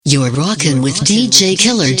You're rockin' with DJ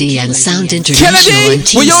Killer D and Sound International Killer and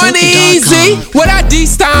D, well you're in easy. What that D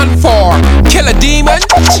stand for? Killer Demon?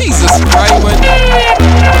 Jesus Christ, man.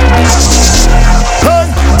 Hey,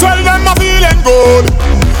 tell them I'm feeling good,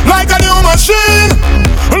 like a new machine,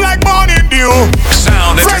 like morning dew.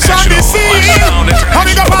 Sound fresh on the scene,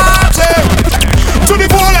 having a party to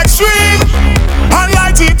the full extreme, and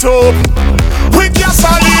light it up with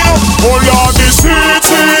gasoline. Oh Lord, the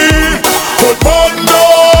city could burn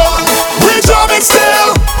down. We jamming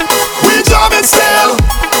still, we jamming still.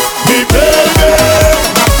 The building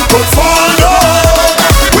could fall down.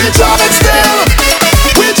 We jamming still,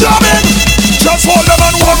 we jamming. Just hold them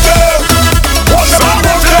and walk them. Hold them and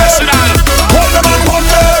walk them. Hold them and walk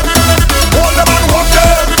them. Hold them and walk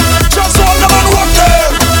them. Just hold them and walk them.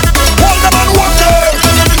 Hold them and walk them.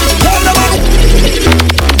 Hold them and.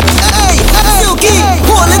 Hey, Silky,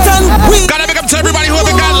 hold it and we. Gotta big up to everybody who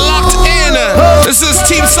ever got locked in. This is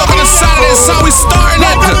Team Soak on a Saturday. This is how we starting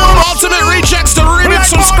it. Ultimate Rejects, the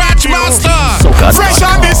remix from Scratch Master. Fresh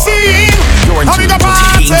on the scene. You're in Having tune a to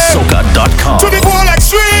party TeamSoca.com. to the full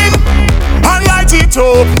extreme, and light it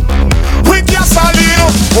up with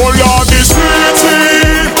gasoline. Oh Lord, the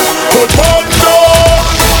city could burn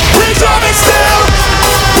down. We jamming still,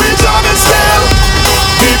 we jamming still.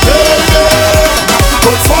 The building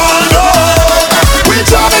could fall down. We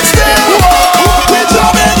jamming still, we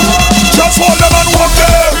jamming. Just hold them and walk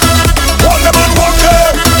them. Hold them and walk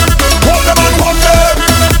them. Hold them and walk them.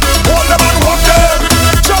 Hold them and walk them.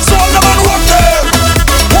 Just hold them and walk them.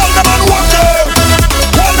 Hold them and walk them.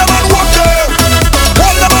 Hold them and walk them.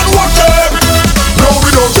 Hold them and walk them. No,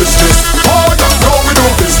 we don't business. Oh yeah, no, we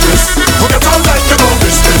don't business. We get on like you don't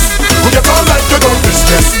business. We get on like you don't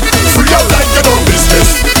business. Free up like you don't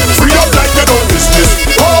business. Free up like you don't business.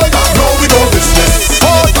 Oh yeah, no, we don't business.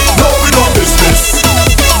 Oh yeah, no, we don't business.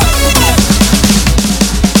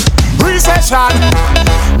 Recession,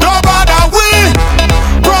 no bother we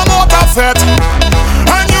promote a fet,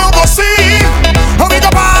 and you go see how we go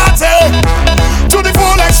party to the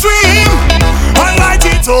full extreme, and light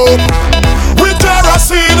it up with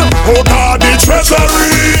kerosene. Oh God, the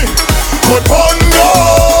treasury could burn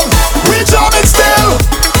down. We jamming still,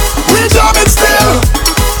 we jamming still.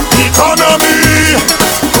 The economy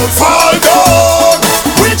could fall down.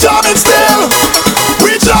 We jamming still,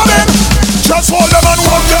 we jamming. Just hold them and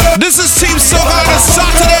walk them. This is Team Soca on a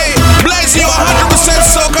Saturday. Blaze you 100%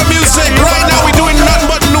 Soca music. Right now we doing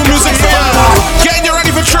nothing but new music for you. Getting you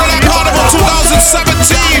ready for Trinidad Carnival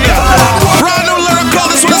 2017. Brand new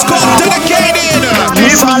lyrical. This one is called Dedicated.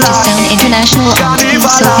 Listening to Sound International on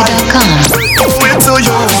TeamSoca.com. Owe it to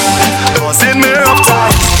you, don't send me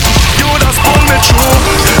uptight. You just pull me through.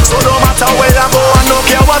 So no matter where I go, I don't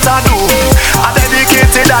care what I do. I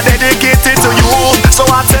dedicated to you. So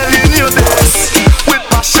I'm telling you this with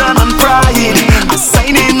passion and pride. I'm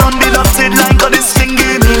signing on the dotted line, 'cause this thing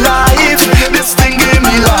give me life. This thing give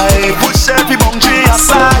me life. Push every boundary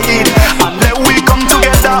aside and let we come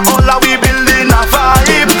together. All are we building a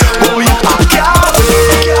vibe. Oh, I can't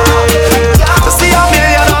wait to see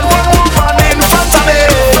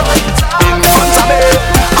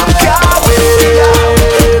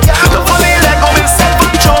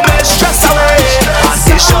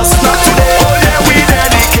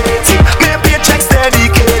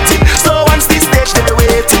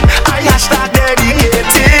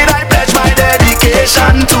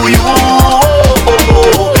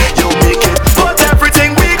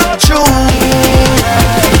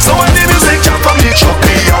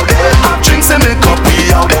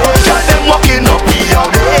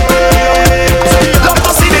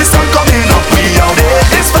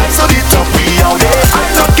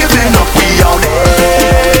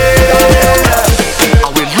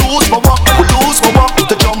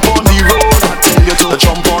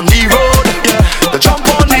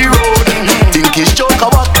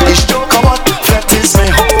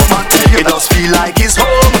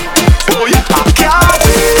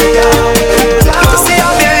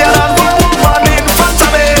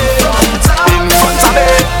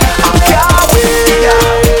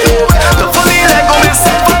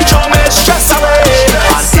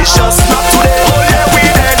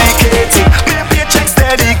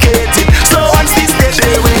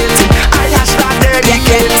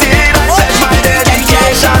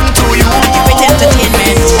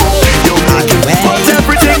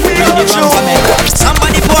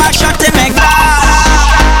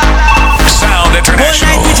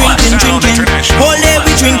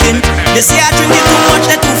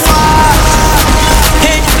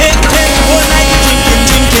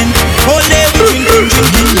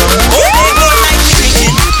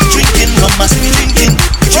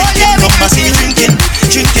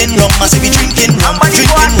rum, I say we drinking rum.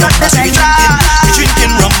 Drinking rum, I say we drinking. We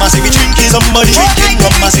drinking rum, I say we drinking. Somebody drinking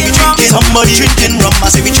rum, I say we drinking. Somebody drinking rum, I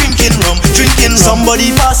say we drinking rum. Drinking rum.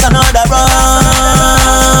 Somebody pass another rum.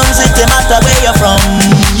 It don't matter where you're from.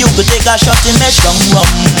 You could take a shot in that strong rum.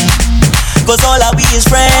 Cause all of we is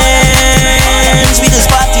friends. We just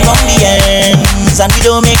party from the ends, and we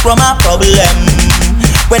don't make rum a problem.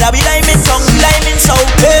 Whether we liming tongue, liming south,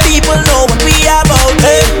 people know what we about.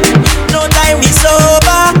 No time we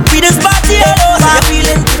sober, we just party all over.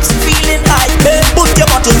 Feeling tipsy, feeling high. Put your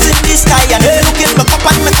bottles in the sky and look at my cup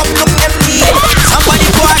and my cup look empty. Somebody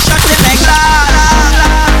pour a shot in like that.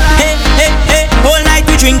 Hey, hey, hey, whole night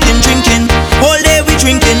we drinking, drinking. Whole day we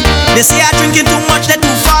drinking. They say I'm drinking too much, they're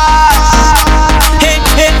too fast. Hey,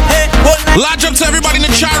 hey, hey, whole night. Large up to everybody in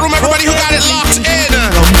the chat room, everybody who got it locked in.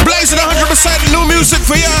 Blazing 100% new music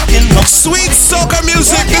for you. Sweet soca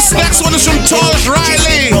music. This next one is from Taj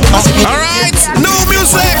Riley. Alright, new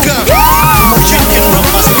music.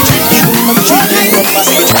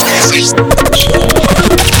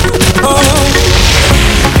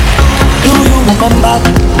 Do you remember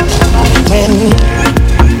when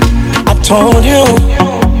I told you?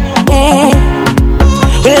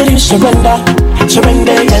 Will you surrender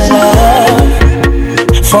your love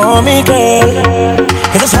for me, girl?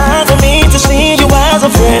 'Cause it's hard for me to see you as a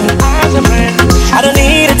friend. I don't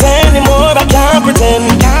need it anymore, I can't pretend.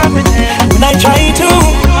 When I try to,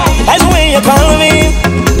 that's when you call me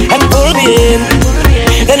and pull me in,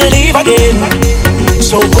 then you leave again.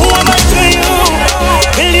 So who am I to you?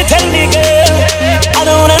 Will you tell me, girl? I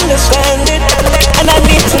don't understand it, and I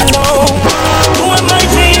need to know. Who am I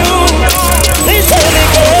to you? Please tell me,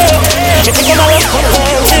 girl. You think I'm around for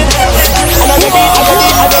granted, and I don't need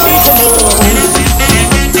to know.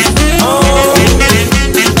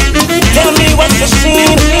 Tell me what's the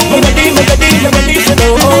scene. Nobody to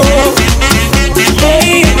know.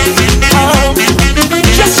 Hey,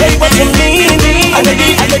 just say what you mean.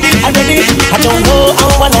 I don't know how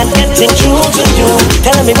I wanna get into to you.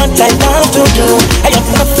 Tell me what I have to do. I have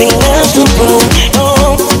nothing else to prove. No,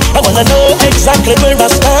 I wanna know exactly where I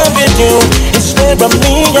stand with you. It's there from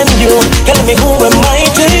me and you. Tell me who am I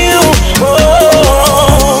to you?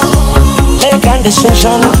 Oh, make a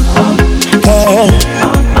decision, girl,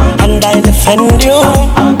 and I defend you.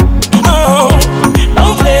 Oh,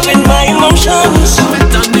 don't play with my emotions.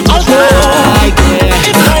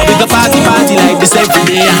 We go party like this every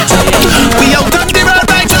day. We out on the road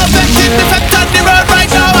right now, defect on the road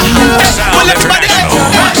right now. Well, everybody,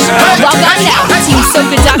 Log on now to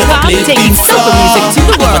soca.com, taking soca music to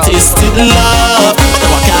the world. Tasted love,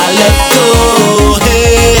 what I let go.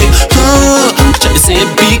 Hey, try to say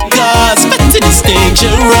because betting is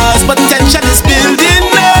dangerous, but tension is building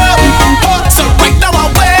up. So right now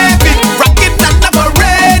I'm waving, rocking that never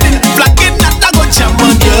ready, flagging that I go jam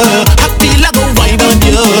on you. I feel I go wine on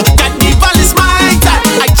you. Carnival is my time.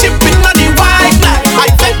 I chip in on the white line. I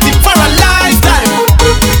bet it for a lifetime,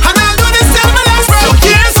 and I'm gonna sell my last breath. So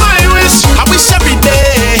here's my wish. I wish every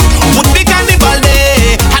day would be carnival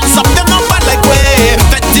day, and something not bad like way.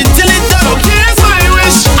 Betting till it's done. So here's my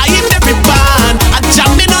wish. I hit every band, I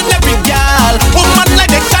jam in on every girl. Woman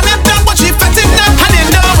like they cannot tell what she fetting up, and you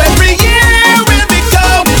know every year we'll be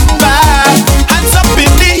coming back. Hands up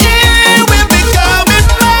in the air, we'll be coming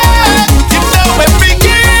back. You know every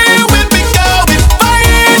year we'll be going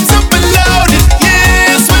fires up and loaded.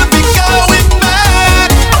 Yes, we'll be going back.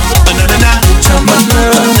 Na na na, jump on na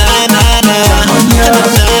na na, na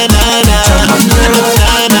na na,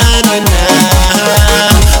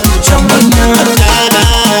 jump on na na na,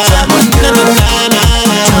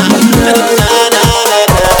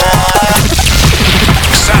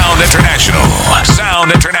 Sound International.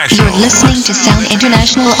 Sound International. You're listening to Sound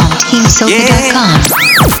International on TeamSoca.com.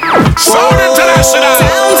 Sound International.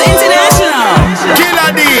 Sounds International.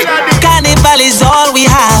 Killer D. Carnival is all we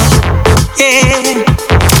have. Yeah.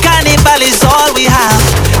 Carnival is all we have.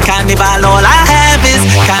 Carnival, all I have is.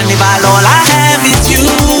 Carnival, all I have is you.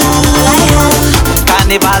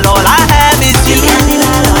 Carnival, all I have is you.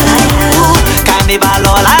 Carnival,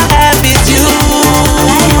 all I have is you.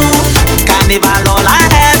 Carnival, all I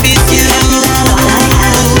have is you.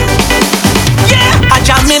 Yeah, I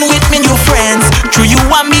jam in with me new friends. True, you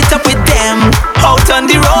want meet up with them. Out on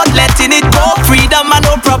the road, letting it go. Freedom and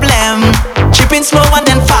no problem. Chipping slow and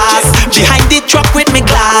then fast. Behind the truck with me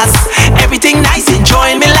glass. Everything nice,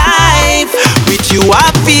 enjoying me life. With you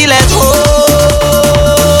I feel at home.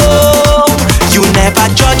 You never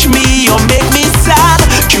judge me or make me sad.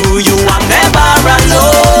 True, you I'm never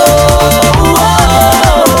alone.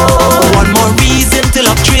 One more reason to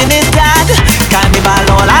love Trinidad.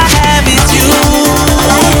 Carnival, all I have is you.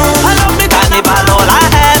 Carnival, all I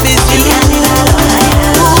have is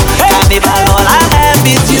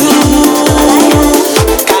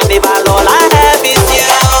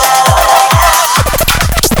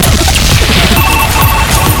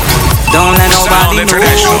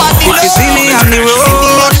If you see me on the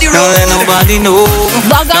road, don't let nobody know.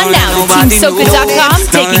 Log on now to TeamSoca.com,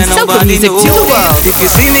 taking soca music to the world. If you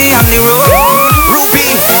see me on the road,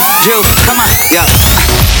 yo, come on, yo.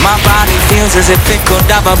 My body feels as if it could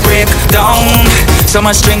have a breakdown. So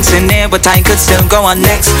much drinks in there, but I could still go on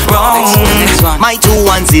next round. My two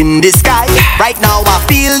ones in the sky. Right now I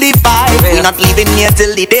feel the vibe. We're not leaving here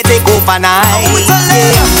till the day take overnight.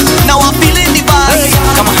 Now I'm feeling the vibe.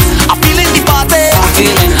 Come on, I'm feeling the party.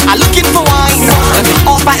 I'm looking for wine.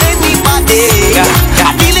 Off by anybody.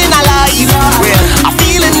 I'm feeling alive. I'm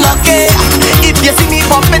feeling lucky. If you see me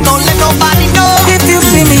bumping, don't let nobody know. if you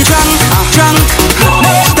see me drunk,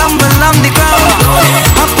 stumble on the ground,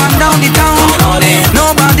 up and down the town,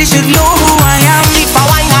 nobody should know who I am. If I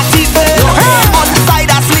wine at TV, on the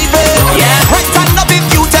side I sleep it. Right hand up if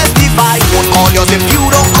you testify. Won't call yours if you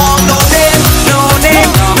don't call no name. No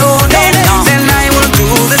name, no name, then I will do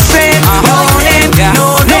the same. No name,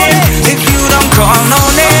 no name, if you don't call no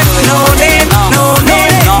name, no name, no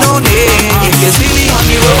name, no name. If you see me on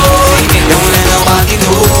the road, don't let nobody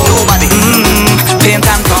know. Paint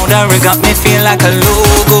and powder, it got me feel like a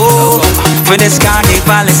logo. For this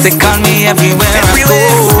carnivalistic, call me everywhere I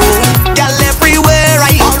go. Girl, everywhere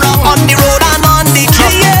I on the road and on the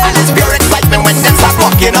tree. And it's pure excitement when them start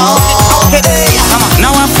walking on. Hey,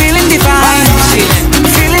 Now I'm feeling divine,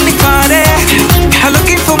 feeling the party. I'm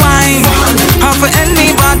looking for wine, or for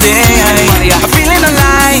anybody. I'm feeling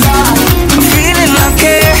alive, I'm feeling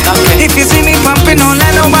lucky. If you see me pumping, don't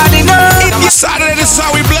let nobody know. Saturday, this is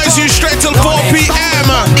how we blaze you straight till 4 p.m.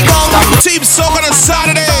 Team Soca on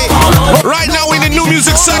Saturday. Right now we're in the new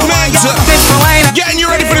music segment. Getting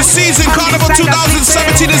you ready for the season. Carnival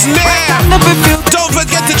 2017 is near. Don't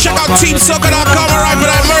forget to check out TeamSoca.com, alright, for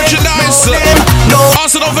that merchandise.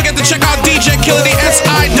 Also, don't forget to check out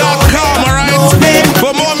DJKillerDSI.com, alright,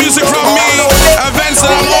 for more music from me, events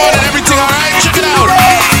that I'm on and everything, alright? Check it out.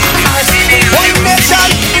 One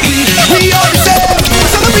nation, we are the same.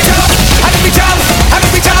 So let me jam, and let me jam, and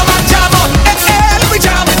let me jam and jam on. Let me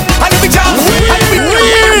jam, and let me jam, and let me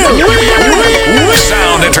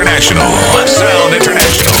Sound International. Sound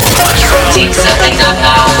International.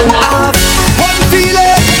 one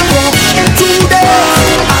feeling today.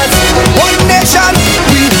 As one nation,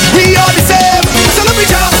 we are the same. So let me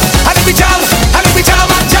jam, and let me jam, and let me jam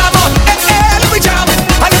and jam on. Let me jam,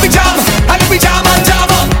 and let me jam, and let me jam and jam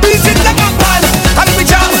on. Beat it like a pan, and let me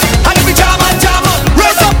jam, and let me jam and jam on.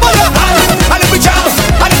 Raise up on your hand, and let me jam,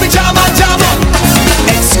 and let me jam and jam on.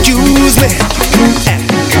 Excuse me.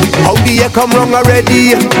 How do you come wrong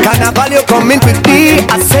already? Carnival you coming quickly.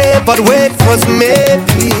 I say, but wait for me.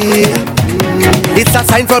 It's a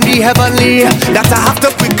sign from the heavenly that I have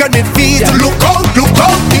to quicken my feet. Look out, the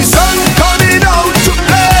sun coming out to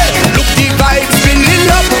play. Look the vibes spinning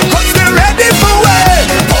up, cause we're ready for way.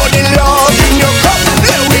 Pour the love in your cup,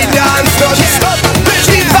 let we dance non-stop. Let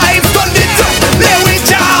the vibes turn it up, let we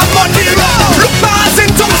jam on the road. Look past in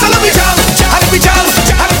tongues, so let me jam, and let me jam,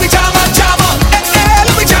 and let me jam and jam on.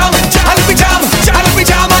 Let me jam, and let me jam, and let me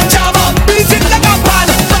jam and jam on. Beat it like a pan,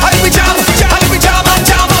 and let me jam, and let me jam and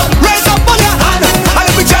jam on. Raise up on your hand, and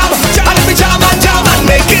let me jam, and let me jam and jam and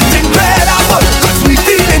make it incredible. Cause we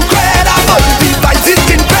feel incredible, the vibes is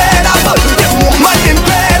incredible, the movement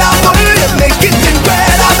incredible, they make it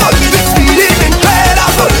incredible, this feeling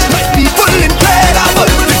incredible, my people incredible,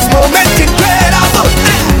 this moment incredible.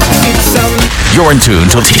 You're in tune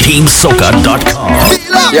to TeamSoca.com.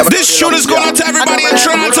 This shoot is going out to everybody in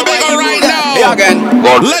Trinidad and Tobago right now.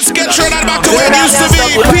 Let's get Trinidad back to where it used to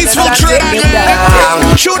be. Peaceful Trinidad,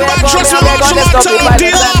 man. Shoot back, trust me, Marshall Montana,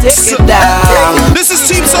 Deluxe. This is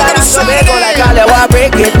Team Soca on Saturday.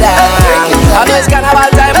 Break it down. I know it's carnival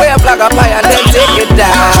time, we have flag up high and then take it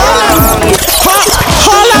down.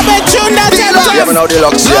 Hold up and tune that Yeah, but now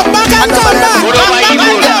Deluxe. Look back and come back.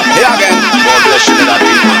 Yeah, again.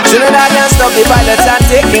 Trinidad can't stop the violence and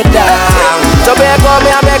take it down. Tobago,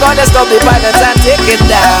 me and beg on to stop the violence and take it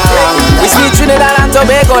down. We see Trinidad and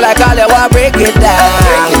Tobago like all they want break it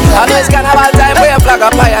down. I know it's carnival time, we have flag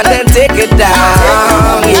up high and then take it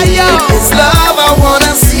down. It's love I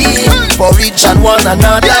wanna see for each and one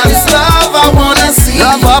another. It's love I wanna see.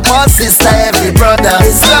 Love up our sister, every brother.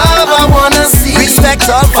 It's love I wanna see. Respect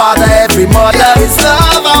our father, every mother. It's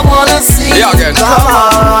love I wanna see. Come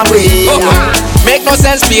on, we. Make no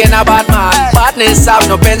sense being a bad man. Badness have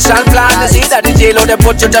no pension plan. It's either the jail or they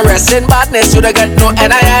put you to rest. In badness you don't get no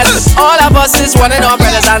NIS. All of us is one and all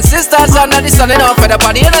brothers and sisters under the sun and all. For the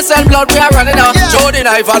body innocent blood we are running out. Jody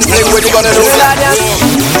knife and fling what you gonna do?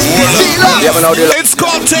 It's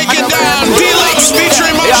called Take It Down. Deluxe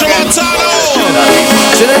featuring Marshall Montano.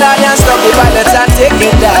 Trinidadian, stop the violence and take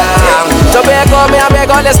it down. Tobago, me and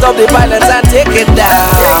Bego, let's stop the violence and take it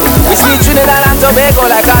down. We see Trinidad and Tobago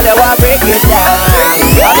like all they want break it down.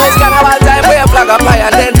 I know it's carnival time, we flag up high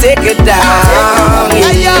and then take it down.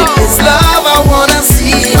 It's love I wanna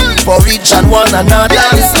see for each and one another.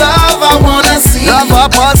 It's love I wanna see. Love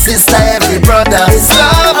our sister, every brother. It's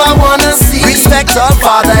love I wanna see. Respect our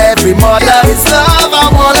father, every mother. It's love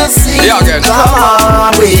I wanna see. Come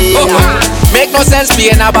on, we. Make no sense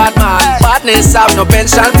being a bad man. Badness have no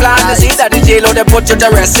pension plan. You see that the jail they put you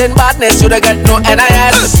to rest in badness. You don't get no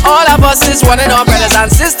NIS. All of us is one and all brothers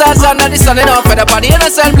and sisters under the sun and off. For the body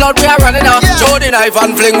innocent blood we are running out. Show the knife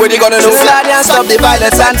and fling what you gonna do. Trinidadian, stop the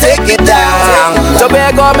violence and take it down.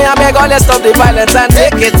 Tobago, me and Bego, let's stop the violence and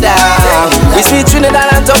take it down. We see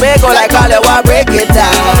Trinidad and Tobago like all they want break it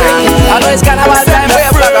down. I know it's carnival time, we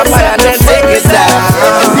flag up high and then take it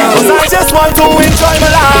down. I just want to enjoy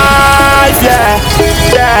my life.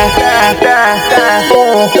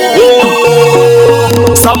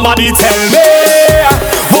 Somebody tell me,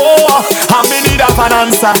 oh, I'm in need of an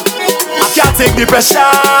answer. I can't take the pressure.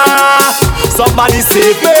 Somebody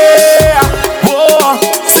save me, oh,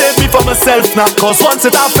 save me from myself now. Cause once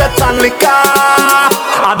it affect and liquor,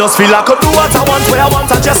 I just feel I could do what I want, where I want,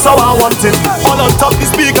 and just how I want it. All on top the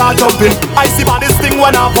speaker jumping, I see by this thing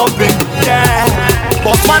when I'm pumping, yeah.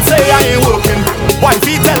 But man say I ain't working.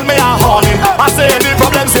 Wifey tell me I'm horny. I say any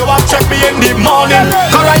problems you want check me in the morning.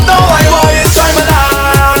 Cause right now I want to enjoy my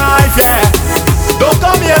life, yeah. Don't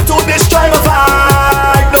come here to destroy my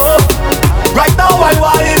vibe, no. Right now I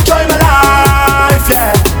want to enjoy my life,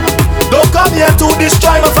 yeah. Don't come here to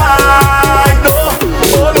destroy my vibe, no.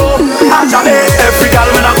 Oh no. Actually, every girl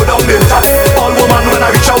when I go down there, all woman when I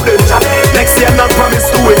reach out there. Next year not promise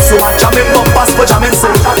to it, so I jam in bumpers for jamming so.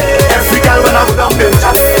 Every girl when I go down there,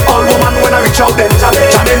 all woman when I reach out there.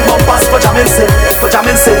 Jamming bumpers for jamming say, for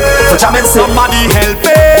jamming say, for jamming say. Somebody help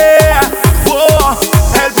me, whoa,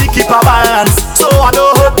 help me keep a balance, so I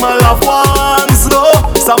don't hurt my loved ones, no.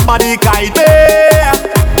 Somebody guide me,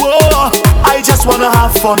 whoa, I just wanna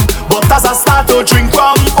have fun, but as I start to drink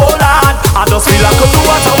rum, oh Lord, I just feel I could do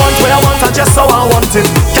what I want, where I want, and just how I want it.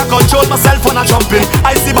 Can't control myself when I jumping.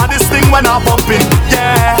 I see by this thing when I'm pumping,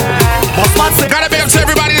 yeah. But man say, gotta big up to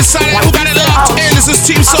everybody inside who got it locked in. This is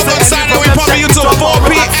Team Soca on Saturday. We pumping you till 4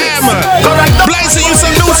 p.m. Blazing you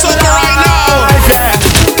some new soca right now.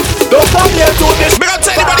 Don't come here to this. Big up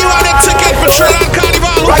to anybody who had a ticket for Trinidad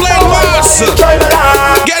Carnival who played Mars.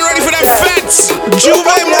 Getting ready for them fets. Juve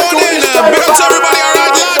morning. Big up to everybody.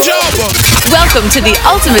 Alright, large up. Welcome to the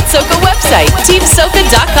ultimate soca website,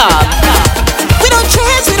 TeamSoca.com. We don't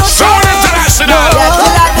change, we don't Sound International.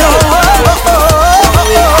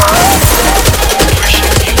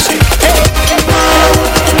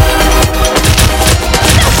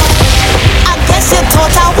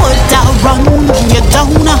 Run you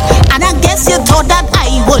down, and I guess you thought that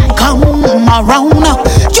I would come around.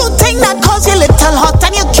 You think that cause you're little hot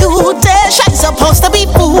and you're cutish, I'm supposed to be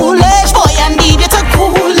foolish. Boy, I need you to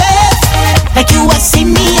cool it. Like you will see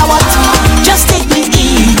me, I want just take me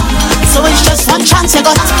in. So it's just one chance you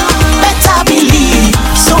got, better believe.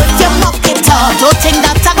 So if you muck it up, don't think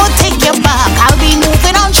that I go take you back. I'll be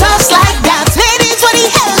moving on just like that. Ladies, what the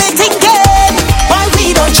hell they thinking? Why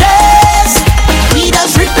we don't chase? We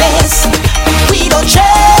just replace. We don't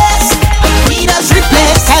chase. We just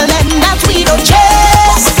replace. Tell them that we don't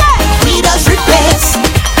chase. We just replace.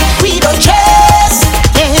 We don't chase.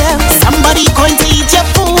 Yeah, somebody going to eat your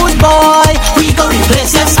food, boy. We go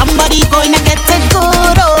replace you. Somebody going to get it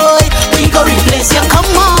good, boy. We go replace you.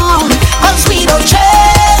 Come on, 'cause we don't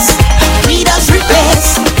chase. We just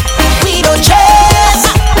replace. We don't chase.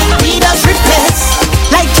 We just replace.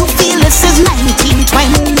 Like you feel this is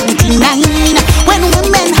 1929 when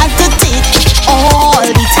women had to take all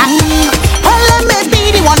the time. Well, let me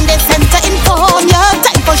be the one that sent to inform you.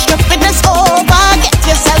 Time for stripping this over. Get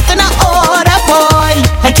yourself in a order, boy.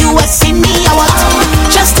 Like you will see me, I want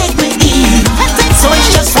just take me in. So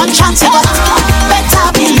it's just one chance you got,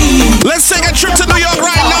 better believe. Let's take a trip to New York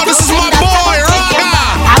right now. This is my boy, Raga,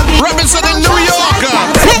 representing New York.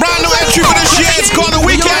 Brand new entry for this year. It's called The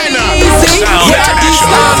Weekend. Sound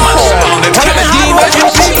International. Sound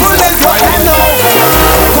International.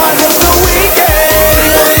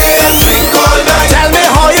 Tell me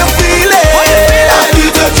how you feeling. I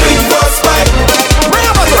need to drink bus back. Bring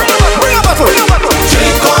a bottle.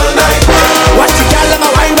 Drink all night. Watch the girl and I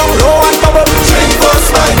wind down low and bubble. Drink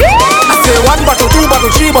bus back. I say 1 bottle, 2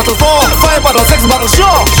 bottle, 3 bottle, 4, 5 bottle, 6 bottle,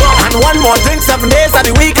 sure. And one more drink, 7 days of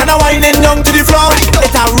the week, and I winding down to the floor.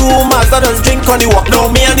 get a room as I don't drink on the walk.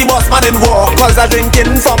 Now me and the boss man in walk, cause I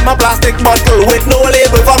drinking from a plastic bottle with no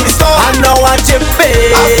label from the store. And now I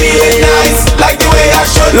jipping, I'm feeling nice, like the way I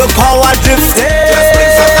should. Look how I drifted, just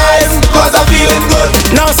bring some ice, cause I'm feeling good.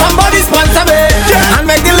 Now somebody sponsor me, and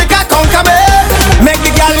make the liquor conquer me. Make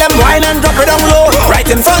the girl them wine and drop it down low, right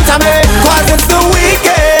in front of me, cause it's the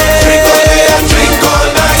weekend. Drink all day and drink all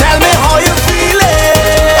night. Tell me how you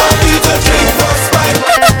feeling. I feel to drink for spite.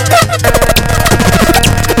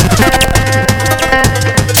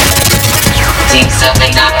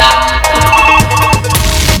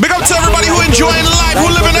 Big up to everybody who enjoying life, who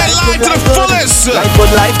living that life to the fullest.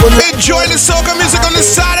 Life good. Enjoying the soca music on this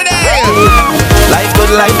Saturday. Life good.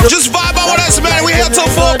 Just vibe out with us, man. We here till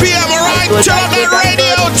 4 p.m. Alright, turn up that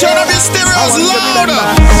radio, turn up your stereos louder.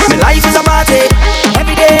 My life is a party.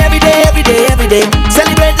 Every day.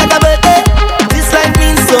 Celebrate like a birthday. This life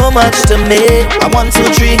means so much to me. I 1, 2,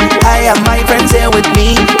 3. I have my friends here with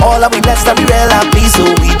me. All of we blessed and we real happy, so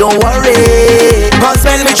we don't worry. Cause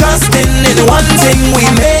when we trusting in one thing, we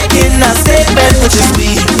making a statement, which is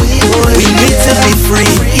we need to be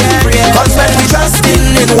free. Cause when we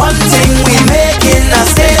trusting in one thing, we making a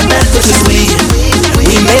statement, which is we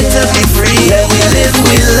made to be free. And we live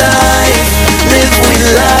with life.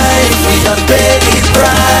 We don't pay the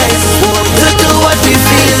price to do what we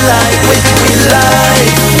feel like. With we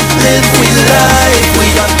life, live with life. We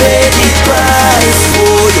don't pay the price.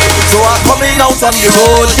 So I'm coming out on the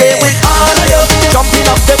road there with all of you, jumping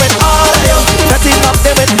up there with all of you, setting up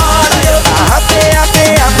there with all of you.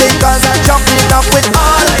 Happy, cause I'm jumping up with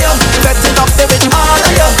all of you, setting up there with all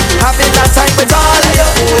of you, having that time with all of you.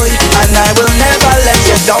 And I will never let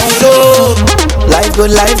you down. So life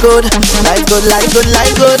good.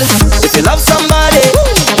 If you love somebody,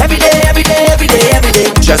 every day,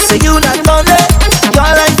 just say you not gonna. Your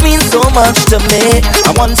life means so much to me.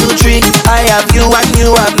 I 1, 2, 3. I have you and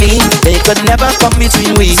you have me. They could never come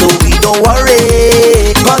between we, so we don't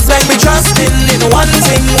worry. Cause when we trusting in one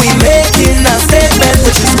thing, we making a statement,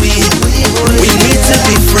 which is we need to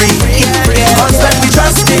be free. Cause when we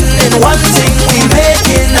trusting in one thing, we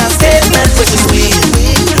making a statement, which is we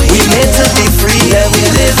made to be free. And we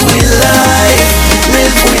live with life.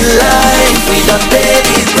 We don't pay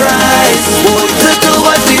the price to do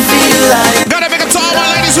what we feel like. Gotta make a to all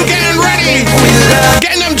my ladies who getting ready,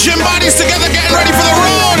 getting them gym bodies together, getting ready for the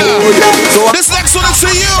road. This next one is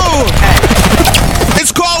for you.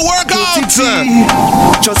 It's called Workout.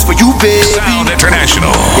 Just for you, baby. Sound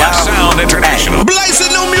International. Sound International.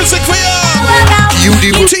 Blazing new music for you.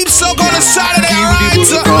 Team Soca on a Saturday, alright?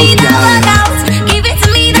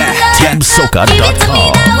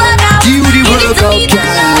 TeamSoca.com. Give you the workout,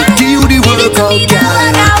 girl. Give you the workout, girl.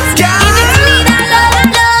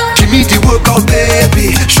 Give me the workout,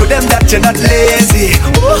 baby. Show them that you're not lazy.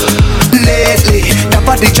 Lately, that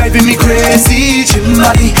body driving me crazy. Gym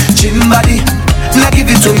body. Not give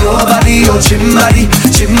it to nobody, oh gym body.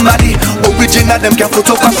 Original, them can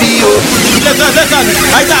photocopy, oh. Listen,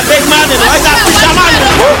 I got big man, I got fisherman.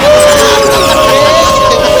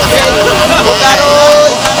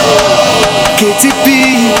 KTP,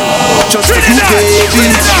 just for you,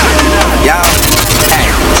 baby. Yeah.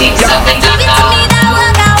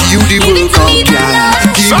 Give you the workout, girl.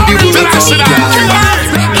 Give you the workout, girl.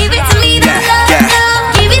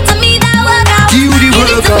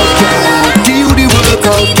 Give you the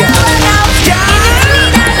workout, girl. Give you the workout, girl.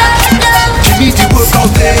 Give me the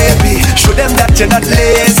workout, baby. Show them that you're not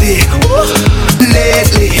lazy.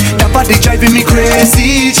 Lately, that body driving me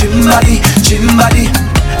crazy. Gym body.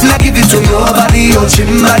 Not give it to nobody, oh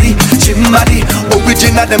gym body.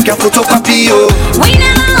 Original, them can photocopy, oh. We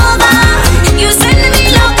never over, you sending me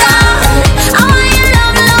loca. I want your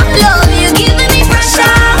love, you giving me pressure.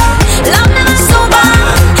 Love never sober,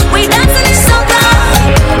 we dancing in soca.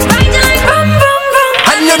 Ride you like rum.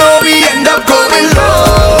 And you know we end up going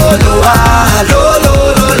lower.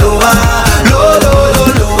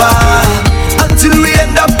 Until we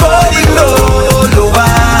end up going lower.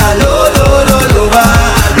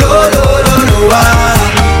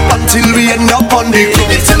 Until we end up on the ground.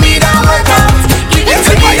 Give it to me, that workout. Give it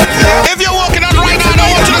to me. If you're walking out right now, I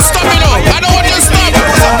don't want you to stop it up. I don't want you to stop.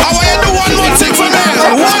 I want you to do one more thing for me.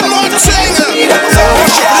 One more thing.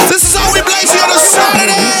 This is how we blaze you on a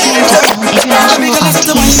Saturday.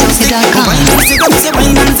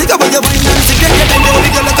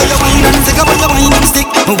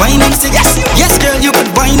 Wine and stick, yes girl, you could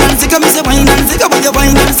wine and stick. Me say wine and stick, up on your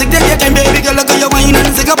wine and stick. Take your time, baby girl, look at your wine and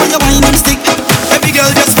stick, up on your wine and stick. Every girl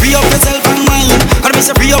just free up yourself and wine. Gotta be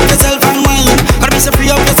so free up yourself and wine. Gotta be so free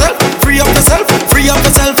up yourself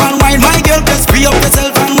and wine. My girl, just free up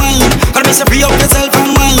yourself and wine. Gotta be so free up yourself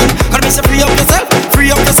and wine. Gotta be so free up yourself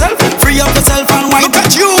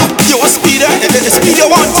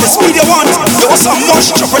some more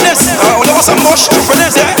stupidness. You want some more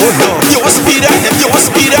stupidness, yeah? You want speed, you want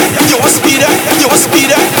speed, you want speed, you want speed,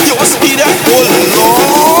 you want speed.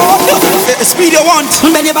 Oh Lord, speed you want.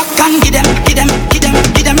 Bend your back and give them, give them, give them,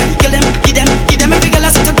 give them, give them, give them, give them. Every girl I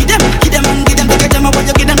say to give them, give them, give them. Take them, what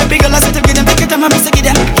you give them? Every girl I say to give them, take them. I say give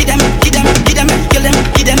them, give them, give them, give them, give them,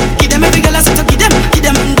 give them, give them. Every girl I say to give them, give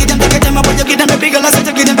them, give them. Take them, what you give them? Every girl I say to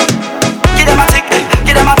give them. Give them a tick,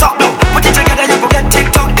 give them a talk, no. Put it together, you go get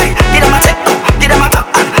TikTok. Give them a tick, give them a talk,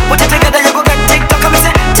 and put it together, you go get TikTok. Come and say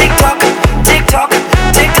TikTok, TikTok,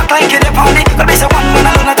 TikTok like you the party. Come and say one man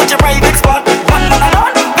alone, I touch a private spot. One man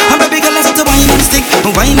alone. And baby girl, I say to wine and stick,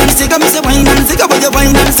 wine and stick. Come and say wine and stick, about your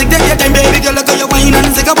wine and stick. Take your time, baby girl, look at your wine and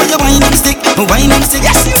stick, about your wine and stick, wine and stick.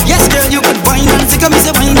 Yes, yes, girl, you could wine and stick. Come and say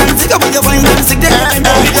wine and stick, about your wine and stick. Take your time,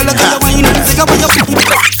 baby girl, look at your wine and stick, about your.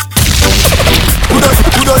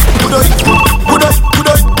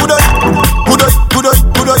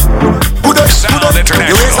 Sound International.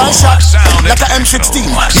 Your waistline shot Sound like a M16.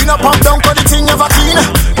 You know pump down for the thing ever clean.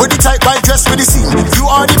 With the tight white dress with the scene. You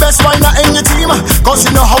are the best winer in your team. Cause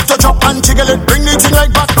you know how to drop and jiggle it. Bring the thing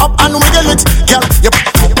like back up and wiggle it. Girl, you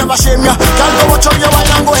never shame ya. Girl, go watch out your wine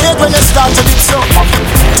and go hate when you start to dip so.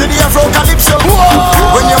 To the Afro calypso.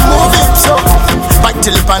 When you move it so. Bite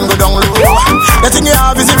till lip and go down low. The thing you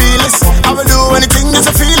have is the realest. I will do anything just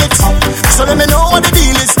to feel it. So let me know what the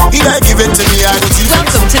deal is. Either give it to me, I go keep it.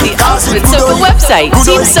 Welcome to the Ultimate Soca website,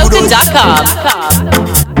 teamsoca.com.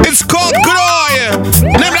 It's called Glory.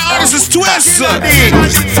 Name the artist is Twist.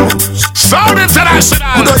 Sound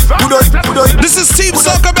International. This is Team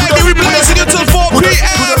Soca, baby. We blazing you till 4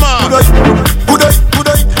 p.m.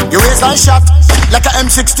 Your waistline shot like a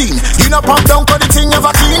M16. You know pump down for the thing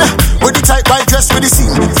ever clean. With the tight white dress with the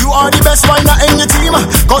scene. You are the best winer in your team.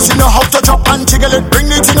 Cause you know how to drop and jiggle it.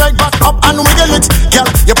 Bring the thing like back up and wiggle it. Girl,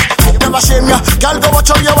 you never shame ya. Girl, go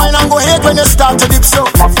watch out your wine and go hate when you start to dip so.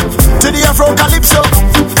 To the Afro calypso.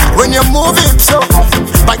 When you move it so.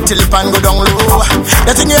 Bite till lip and go down low.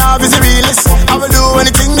 The thing you have is the realest. I will do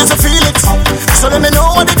anything just to feel it. So let me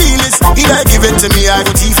know what the deal is. Either give it to me, I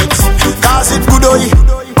go teeth it. Cause it good oi.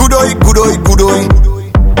 Good oi, good oi, good oi.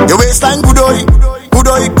 Your waistline good oi. Good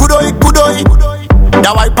oi, good oi, good oi. The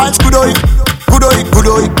white pants good oi. Good oi, good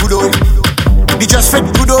oi, good oi. The dress fit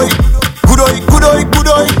good oi. Good oi, good oi, good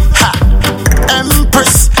oi. Ha!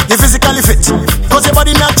 Empress, you physically fit. Cause your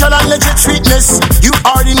body natural and legit sweetness. You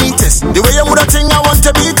are the neatest. The way you move that thing, I want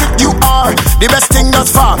to beat it. You are the best thing thus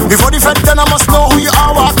far. Before the fact, then I must know who you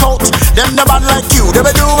are. Walk out. Them the bad like you. They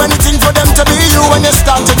will do anything for them to be you. When you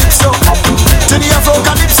start to dip so. To the Afro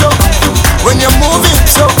calypso. When you move it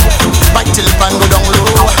so. Bite till lip and go down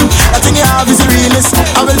low. That thing you have is the realest.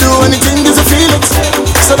 I will do anything just to feel it.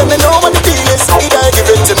 So let me know what the deal is. Either give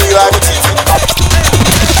it to me or I will teach it.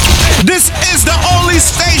 This is the only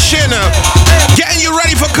station getting you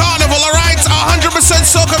ready for Carnival, alright? 100%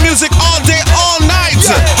 soca music all day, all night.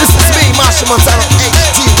 Yeah, this is me, Marshall Montano,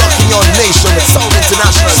 HT, rocking your nation with Sound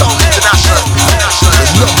International. Sound International,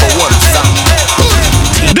 the #1 sound.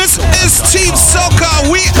 This is Team Soca.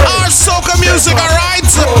 We are soca music, alright?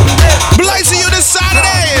 Blazing you this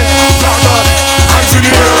Saturday.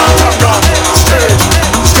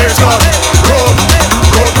 Stage God, road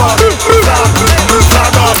God, flag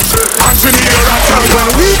God. When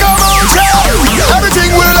we go mountain,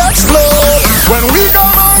 everything will explode. When we go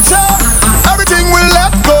mountain, everything will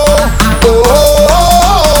let go. Oh,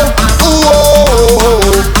 oh, oh,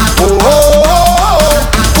 oh, oh,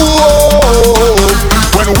 oh, oh.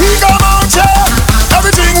 When we go mountain,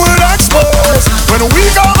 everything will explode. When we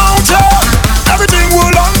go mountain, everything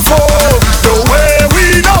will unfold. The way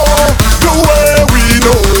we know, the way we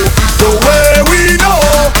know, the way we know,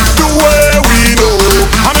 the way we know.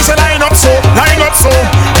 And it's a line up so,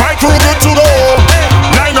 my crew good to go.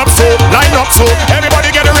 Line up so,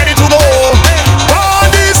 everybody get ready to go.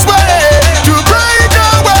 On this way, to break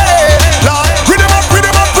away. Lord, rhythm up,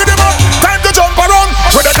 time to jump around.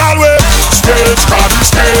 With the call way, stage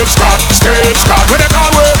God, with the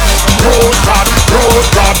call way, road God,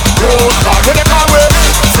 with the call way,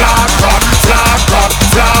 flag God,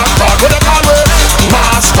 with the call way,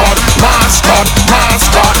 mascot.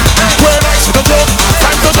 When I see the jump,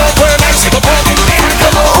 time to jump. When I see the bump, time to jump.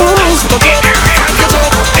 When I see the jump, time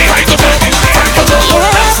to jump.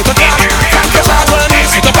 When I see the jump, time to jump. When I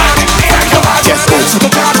see the bump, yes, go to the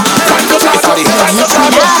top, time to jump.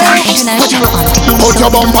 Put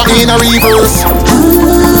your bumper in a reverse.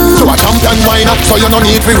 You a champion whiner, so you no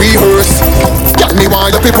need to rehearse. Get me why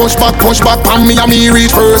you push back, and me and me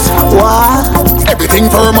reach first. What? Everything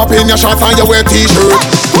firm up in your shorts and your wet t-shirt.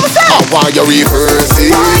 I want you reverse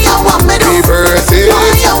it. Why you want me to reverse it?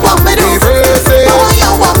 Why you want me to reverse it? Why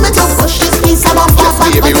you want me to push this piece of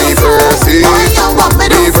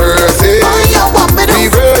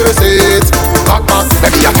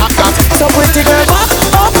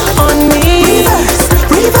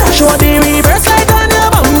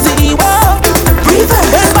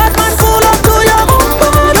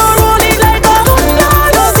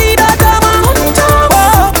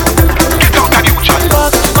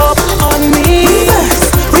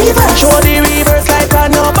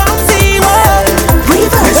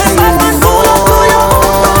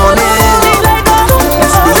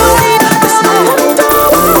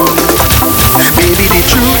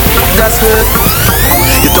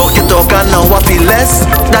You talk and now I feel less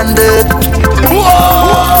than dirt.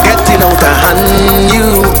 Getting out of hand,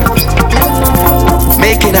 you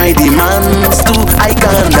making I demands too. I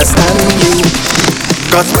can understand you.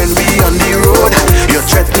 Cause when we on the road, you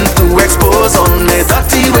threaten to expose all my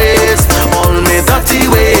dirty ways, all my dirty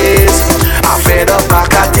ways. I fed up, I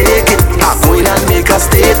can take it. I'm going and make a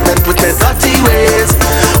statement with my dirty ways,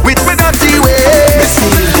 with my dirty ways. Miss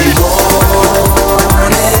me in the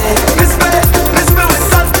morning, miss me with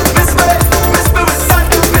sun, miss me with sun,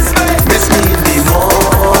 miss me in the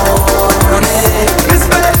morning, miss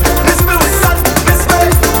me with sun, miss me with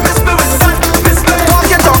sun, miss me.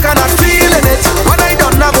 Talk and I'm feeling it. When I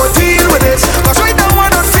done, I go deal with it. Cause right now I'm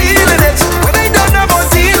not feeling it. When I done, I go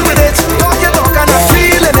deal with it. Talk and I'm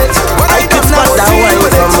feeling it. When I done, I go deal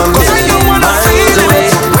with it. Cause I don't wanna feel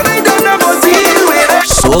it. When I done, I go deal with it.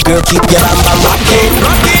 So girl, keep your bam bam rocking.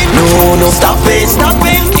 No, stop it.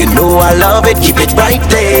 You know I love it, keep it right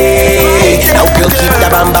there. Now girl, keep the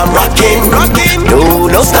bam bam rocking.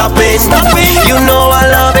 No, stop it. You know I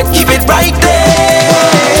love it, keep it right there.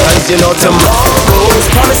 Cause you know tomorrow's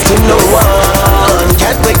promised to no one.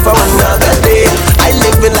 Can't wait for another day. I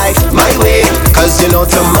live in life my way. Cause you know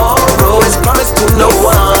tomorrow is promised to no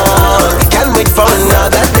one. Can't wait for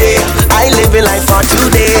another day. I live in life for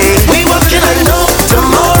today. We walking, I know.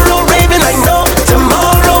 Tomorrow raving, I know.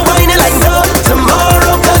 Tomorrow whining, I know.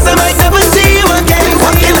 Tomorrow, cause I might never see you again.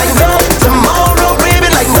 Walking, I know. Tomorrow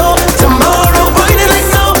raving, I know. Tomorrow whining, I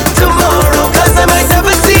know. Tomorrow, cause I might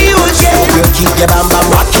never see you again. So girl, keep your bam bam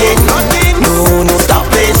rocking. No, stop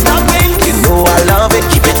it. You know I love it,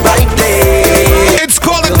 keep it right there. It's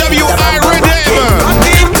called the WI Rhythm.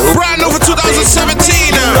 Brand new for 2017.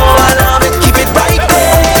 You know I love it, keep it right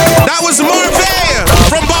there. That was Marvey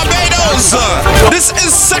from Barbados. This is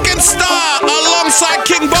Second Star alongside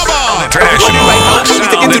King Bubba.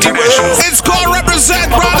 It's called Represent.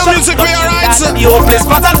 Brand new music for your rights. The whole place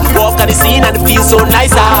pattern. Walk on the scene and it feels so nice.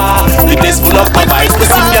 The place full of my vibes. We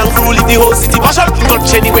sing young rule in the whole city passion.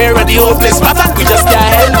 Touch anywhere and the whole place pattern. We just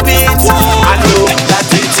can't help it. I know that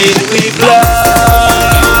it's in we blood.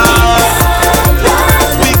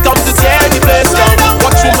 We come to tear the place down.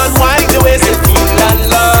 Watch woman wind the waist and feel that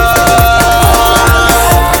love.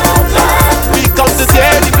 We come to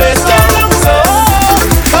tear the place down.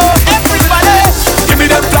 So everybody, give me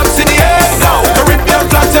them flags in the air now. Caribbean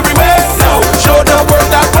flags everywhere now. Show the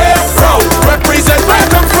world that we're proud. Represent where I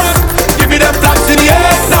come from. Give me them flags in the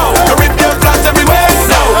air now. Caribbean flags everywhere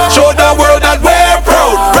now. Show the world that we're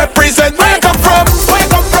proud. Represent where I come from. Where I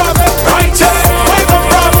come from, right here. Where I come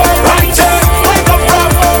from, right here. Where I come from,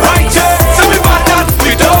 right here. Tell me about that,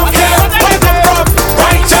 we don't care. Where I come from,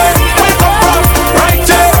 right here. Where I come from, right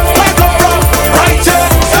here. Where I come from, right here.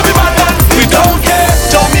 Tell me about that, we don't care.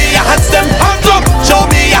 Show me your hands, them hands up. Show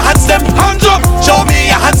me your hands, them hands up. Show me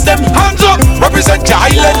your hands, them hands up. Represent your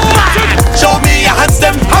island. Show me your hands,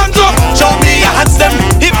 them hands up. Show me your hands, them.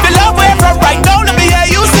 If you love where from right now, let me hear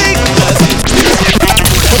you sing.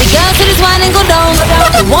 For the girls to this wine and go down.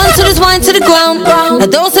 The ones to this wine to the ground. Now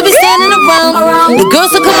those who be standing around. The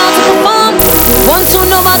girls who come out to perform. Ones who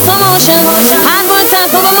know about some motion. Hard boy time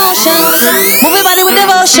for emotion. Move your body with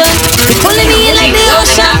devotion. Pulling me in like the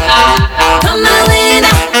ocean. Come my way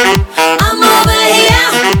now. I'm over here.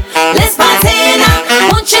 Let's party now.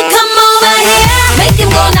 Won't you come over here? Make him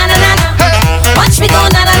go na na na na. Watch me go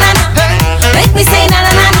na na na na. Make me say na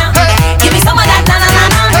na na na. Give me some of that na na na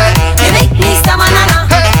na. You make me stamina na.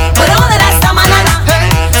 Put all of that stamina na.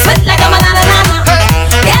 Sweat like a banana na na.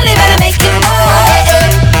 Girl, you better make it move.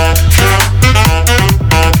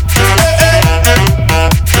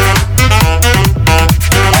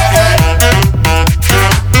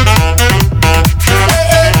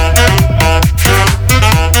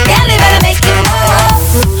 Girl, you better make it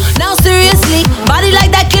move. Now seriously, body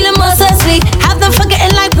like that killing mercilessly. Have them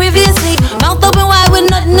forgetting like previously. Mouth open wide with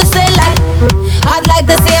nothing to say like. Hot like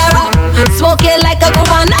the Sierra, smoke it like a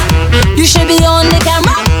Cubana. You should be on the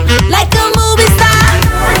camera like a movie star.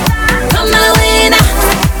 Come my way now,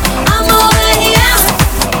 I'm over here.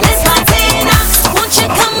 Let's party now. Won't you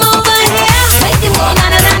come over here? Make him go na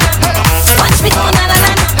na na na. Watch me go na na na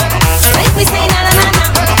na. Make me say na na na na.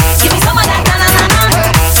 Give me some of that na na na na.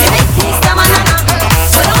 You make me stamina na.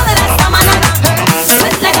 Put all of that stamina na.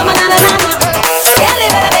 Sweat like a banana na na. Girl, you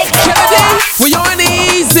better make it move. We on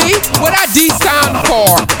easy. What that D stand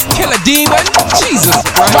for? Killer Demon? Jesus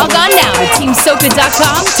Christ. Log on now to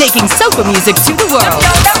TeamSoca.com, taking soca music to the world.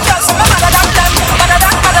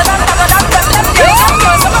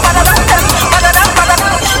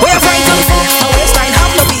 We're afraid to waistline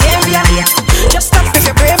have no behavior. Just stop if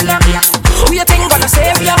you're brave now. Who you think gonna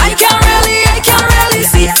save you? I can't really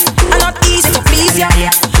see. I'm not easy to please ya.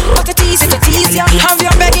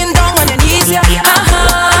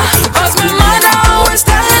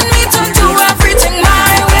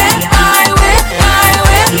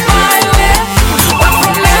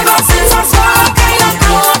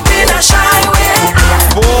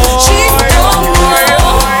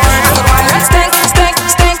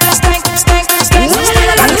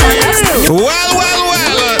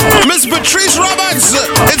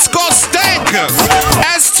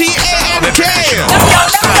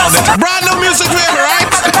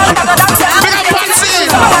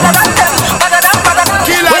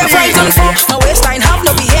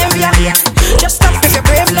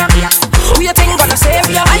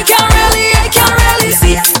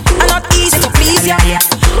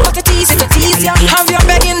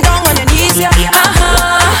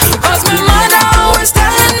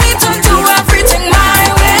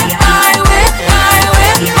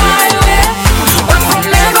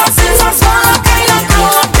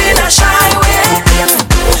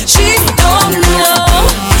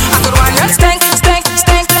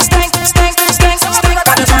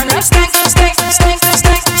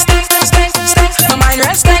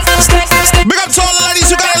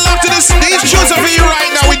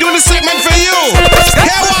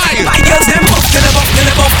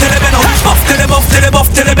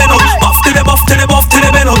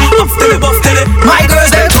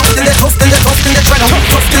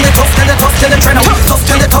 till the tread out. Tough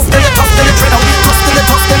till the tough till the tough till the tread out. Tough till the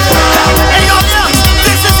tough till the. Hey yo, yeah,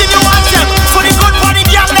 this is if you want them for the good body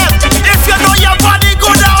girl them. If you know your body go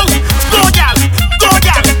down, go girl, go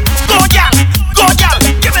girl, go girl, go girl.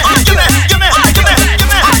 Give me, give me, give me, give me, give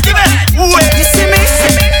me, give me. Wait, you see me?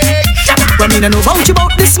 But me no know about you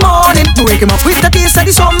about this morning. To wake him up with the taste of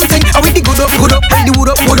the something. And with the good up, and the wood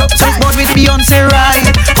up. So it's born with Beyonce right.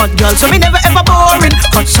 Hot girl, so me never ever boring.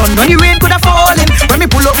 Hot sun on the rain coulda fallen. When me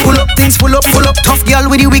pull up, things full up. Tough girl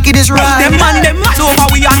with the wickedest right. Them man over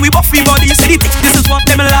we and we buffy bodies. Say this is what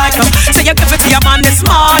them like. Say you give it to your man this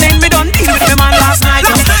morning. Me done deal with the man last night.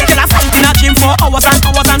 Till I fight in a gym for hours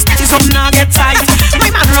and sticky something now get tight. My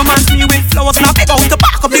man romance me with flowers and I pick out the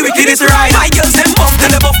back of the wickedest right. My girls them buff till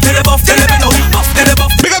the buff till the buff till the middle. Buff till the buff.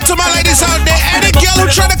 Big up to my ladies out there. Any girl who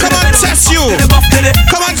try to come and test you,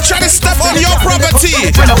 come and try to step on your property.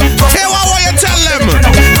 Hey, what will you tell them?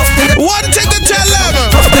 One thing to tell them.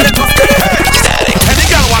 Any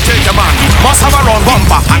girl want take your man must have a round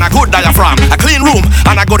bumper and a good diaphragm, a clean room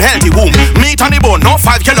and a good healthy womb. Meat on the bone, no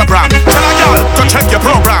 5 kilogram. Tell a girl to check your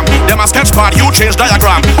program. Them a sketch pad, you change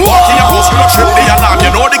diagram. Walk in your house, you don't trip the alarm.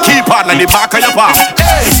 You know the keypad like the back of your palm.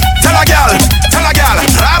 Hey, tell a girl,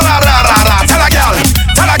 ra ra ra ra ra. Tell a girl,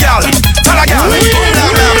 tell a girl, tell a girl. Blah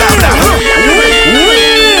blah blah blah.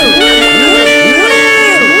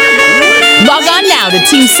 Log on now to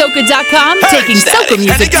TeamSoca.com, taking soca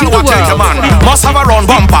music to the world. Must have a round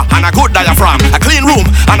bumper and a good diaphragm, a clean room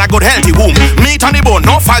and a good healthy womb. Meat on the bone,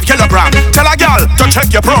 no 5 kilogram. Tell a girl to check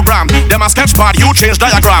your program. Them a sketch pad, you change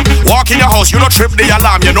diagram. Walk in your house, you don't trip the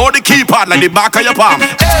alarm. You know the keypad like the back of your palm.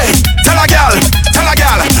 Hey, tell a girl,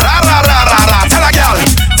 ra ra ra ra ra. Tell a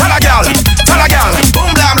girl,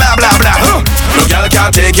 boom blah blah blah blah. No girl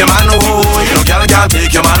can't take your man away. No girl can't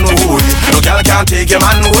take your man away. No girl can't take your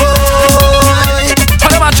man away.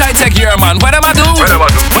 Whatever try take your man, whatever do.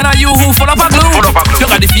 When are you who full up a glue?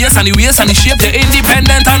 Look at the face and the waist and the shape. You're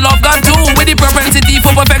independent and love God too. With the propensity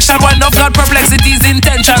for perfection, one of God perplexities,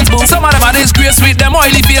 intentions boo. Some of them are disgrace with them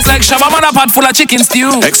oily face like Shabba man a pot full of chicken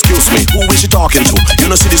stew. Excuse me, who is she talking to? You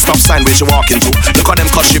know see the stop sign where she walking to. Look at them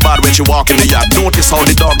cause she bad when she walk in the yard. Notice how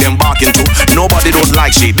the dog them barking to. Nobody don't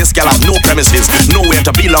like she. This girl have no premises, nowhere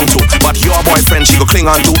to belong to. But your boyfriend she go cling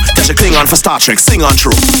on to. Cause she cling on for Star Trek, sing on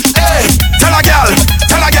true. Hey, tell a girl,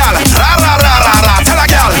 ra ra ra ra ra. Tell a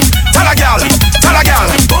girl,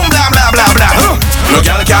 boom blah blah blah blah. No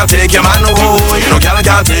girl can't take your man away. No girl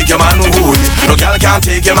can't take your man away. No girl can't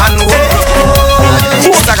take your man away.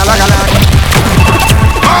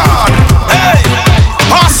 Man, hey,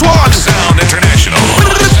 pass one. Sound International.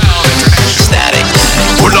 Static.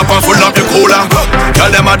 Pull up your cooler.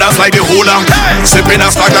 Tell them I dance like the hula. Sipping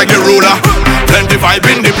and stack like the ruler. Plenty vibe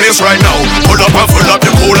in the place right now. Pull up your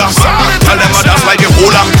cooler. Tell them I dance like the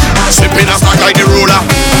hula. Sipping and stack like the ruler.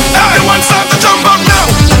 Everyone start to jump up now.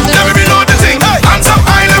 Let me know the thing. Hands up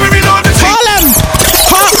high, let me know the thing.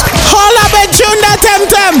 Hold up and tune that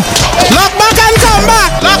temtem. Look back and come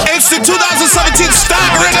back. It's the 2017 Star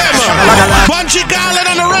Rhythm. Bunchy Garland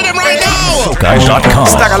on the rhythm right now. Soca.com.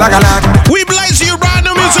 We blaze you brand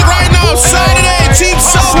new music right now. Saturday, Team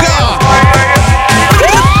Soca.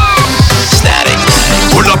 Static.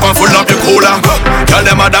 Pull up your cooler. Tell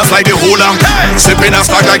them I dance like the hula. Sipping and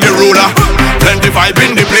stack like the ruler. Plenty vibe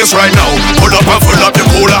in the place right now. Pull up your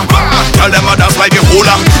cooler. Tell them I dance like the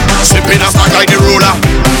hula. Sipping and stack like the ruler.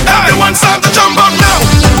 Everyone start to jump up now.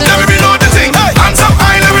 Let me know the thing. Hands up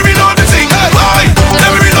high, let me know the thing.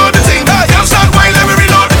 Let me know the thing. Can't start wine, let me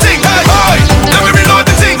know the thing. Let me know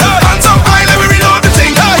the thing. Hands up high, let me know the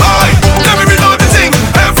thing. Let me know the thing.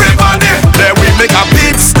 Everybody, let we make a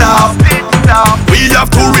big stop. We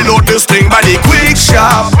have to reload this thing by the quick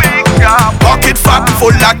shop. Pocket fat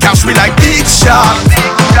full of cash, we like big shop.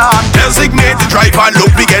 Designate the driver,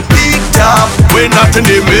 look, we get picked up. We're not in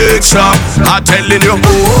the mix up. I'm telling you,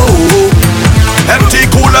 empty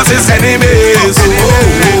coolers is enemies.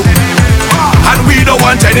 And we don't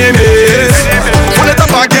want enemies. Pull it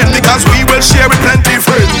up again because we will share with plenty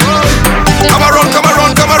friends. Come around,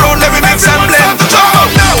 let me mix and blend. Jump up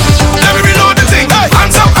now, let me know the thing.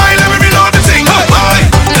 Hands up high, let me know the thing.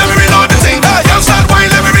 Let me know the thing. Can't start wine,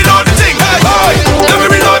 let me know the thing. Let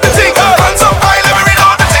me know the thing. Hands up high, let me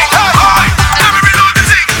know the thing. Let me know the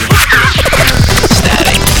thing.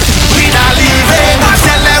 We not leaving.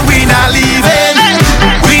 Tell them we not leaving.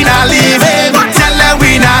 We not leaving. Tell them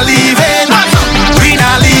we not leaving. We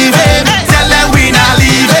not leaving. Tell them we not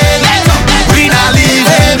leaving. We not leaving.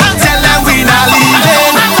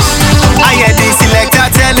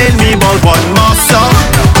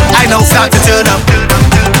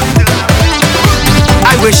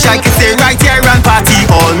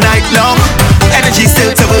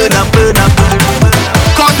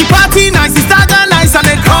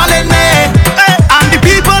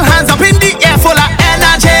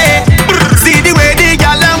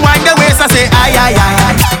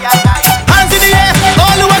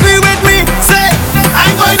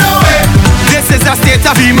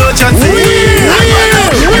 emotions.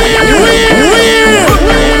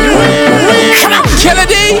 Killer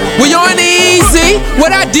D, we on easy. What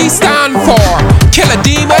that D stand for? Killer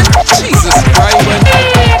Demon. Jesus Christ.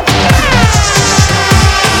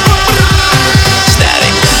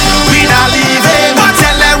 Static. We not leaving.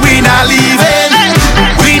 Tell them we not leaving.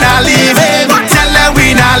 We not leaving. Tell them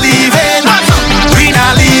we not leaving. We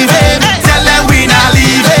not leaving. Tell them we not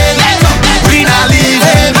leaving. We not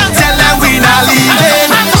leaving. Tell them we not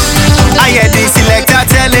leaving. I hear the selector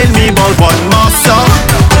telling me about one more song.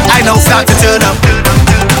 I now start to turn up.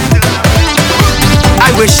 I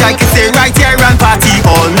wish I could stay right here and party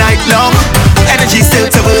all night long. Energy still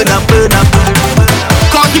to burn up, burn up.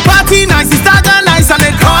 Cause the party nice, the stagger nice, and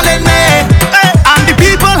they calling me. And the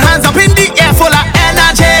people hands up in the air full of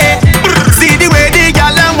energy. See the way the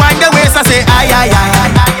gal and wind the waist, I say aye, aye, aye,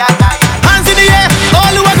 aye, aye, aye. Hands in the air,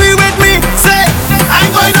 all who agree with me, say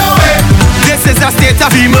I'm going nowhere. This is a state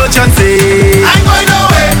of emergency. I'm going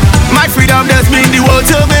nowhere. My freedom does mean the world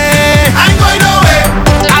to me. I'm going nowhere.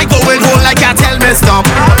 I go and hold like I tell me stop.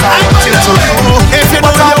 I'm going nowhere. If you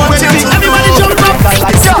don't know with me, everybody jump up.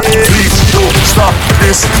 Please don't stop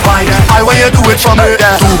this fight. I want you to do it for me.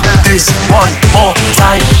 Do this one more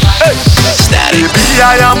time. Baby,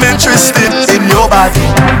 I am interested in your body,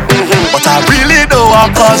 but I really don't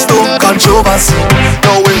want cause no controversy.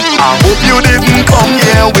 No way, I hope you didn't come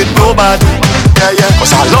here with nobody. Yeah, yeah, cause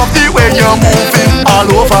I love the way you're moving all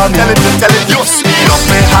over me. Tell it, you speed up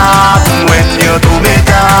my heart when you do me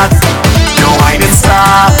that. You whine it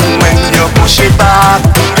stop when you push it back.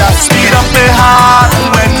 Just speed up my heart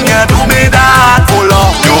when you do me that. Hold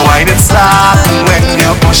up, you whine it stop when you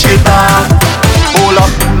push it back. Hold up,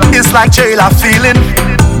 it's like jailer feeling.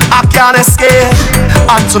 I can't escape,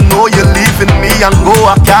 and to know you're leaving me and go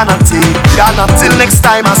I cannot take. Till next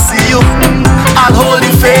time I see you, I'll hold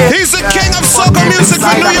you faith. He's the king of soca music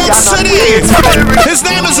from New York City. His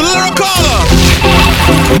name is Lyrical.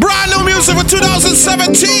 Brand new music for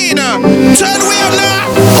 2017. Turn way up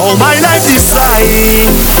now. Oh, my life is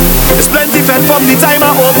fine. It's plenty fed from the time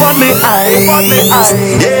I open my eyes.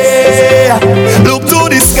 Yeah, look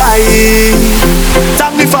to the sky.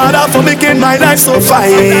 Thank me Father for making my life so fine.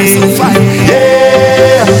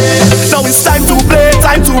 Yeah, now it's time to play,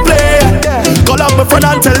 time to play. Call up my friend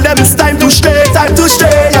and tell them it's time to stay, time to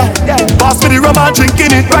stay. Pass me the rum and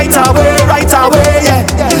drinking it right away, yeah.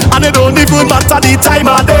 And it don't even matter the time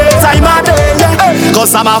of day, yeah.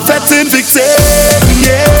 Cause I'm a fetting victim,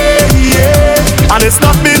 yeah. And it's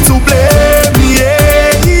not me to blame,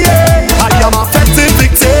 yeah. I am a fetting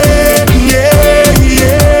victim,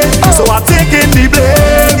 yeah. So I'm taking the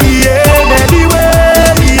blame, yeah.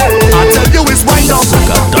 Anyway, yeah. I tell you it's wind up,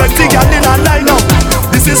 plenty gal in a line up.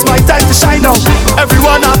 This is my time to shine up.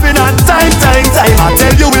 Everyone having a time. I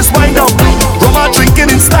tell you it's wind up. Rum and drinking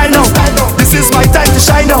in style now. This is my time to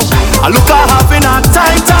shine up. I look at having a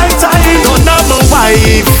time. Don't have no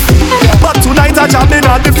wife, but tonight I jam in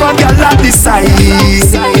a different girl at the side.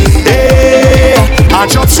 Hey, I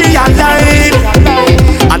drop she a line,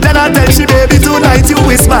 and then I tell she baby tonight you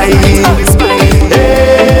is mine.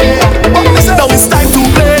 Hey, now it's time to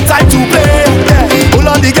play, Hold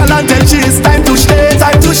on the girl and tell she it's time to stay,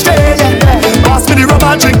 yeah. Pass me the rum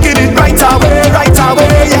and drinking it right away,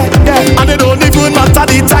 yeah. And it don't even matter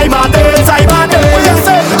the time of day,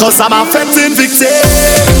 yeah. Cause I'm a fetting victim,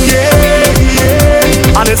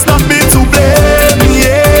 yeah. And it's not me to blame,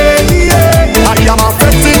 yeah. I am a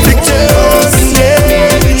fetting victim,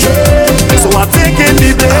 yeah. So I'm taking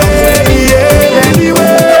the blame, yeah.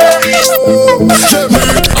 Anyway,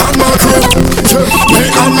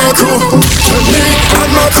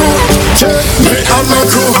 me and my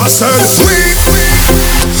crew, I said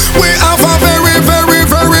we have a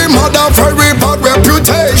very mother, very bad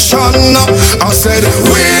reputation. I said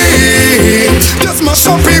we just must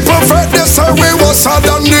some people fret they say we was hard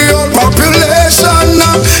than the whole population.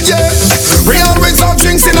 Yeah, we always have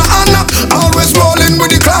drinks in the hand, always rolling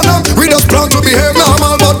with the clan. We just plan to behave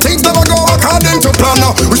normal, but things never go according to plan.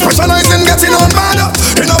 We specialize in getting on mad.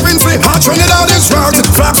 Enough in free heart, Trinidad is round.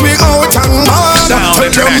 Flags me out and mad.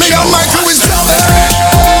 Tell me and my crew is trouble,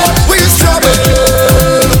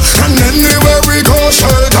 and anywhere we go,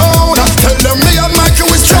 shut down. Tell them me and my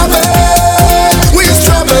crew is trouble, we is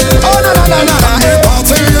trouble. Oh na.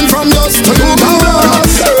 Partying from dusk to dawn.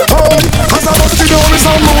 Oh, cause I must be doing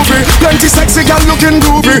some movie. Plenty sexy girl looking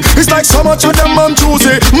groovy. It's like so much of them on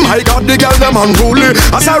Tuesday. My God, the girl them unruly.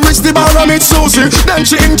 As I reach the bar I meet Susie. Then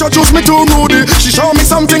she introduced me to Rudy. She showed me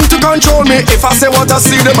something to control me. If I say what I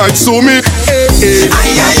see, they might sue me.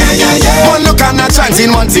 One look and a chance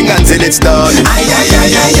in one thing until it's done.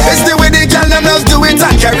 It's the way the girl them just do it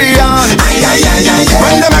and carry on.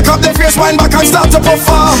 When they make up face, wind back and start to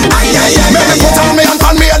perform. Make me put on me and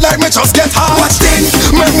pan me head like me just get hard.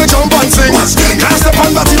 Make me jump and sing. Can't step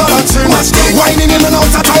on body balancing. Winding in and out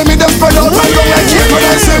of time, me them spread out and go like cake when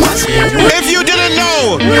I sing. If you didn't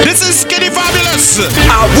know, this is Skinny Fabulous.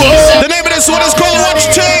 The name of this one is called Watch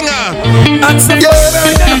Ting.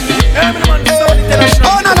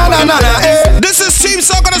 Oh no. This is Team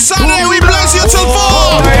Soca on a Saturday. We bless you till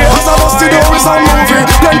 4. As I bust the door is a movie.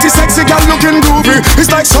 Plenty sexy girl looking groovy.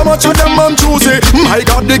 It's like so much of them man choosy. My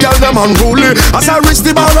God, the girl them unruly. As I reach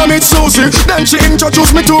the bar I meet Susie. Then she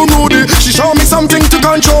introduced me to Rudy. She showed me something to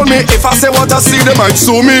control me. If I say what I see, they might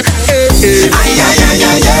sue me.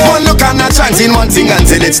 One look and not chanting one thing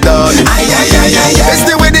until it's done. It's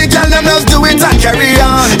the way the girl them just do it and carry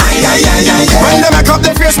on. When they make up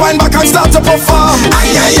their face, wind back and start to perform.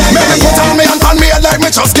 Make me put on me and pan me head like me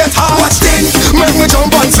just get hard. Make me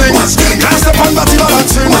jump and sing. Can't step on body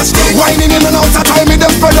balancing. Winding in and out of time, me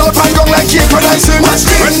them spread out and go like cake when I sing.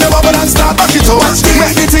 When they bubble and start back it up,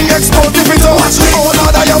 make the thing explode if it up. Oh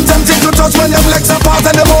Lord, I am tempted to touch when them legs apart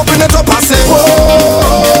and them open it up. I say,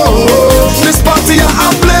 whoa, this party a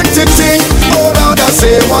plenty thing. Oh Lord, I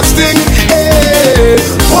say, what's thing? Hey,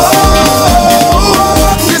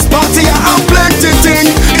 whoa, this party a plenty thing.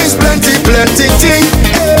 It's plenty thing.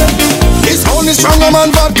 It's only stronger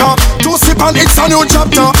man vodka. To sip and it's a new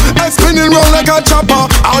chapter. Head spinning round like a chopper.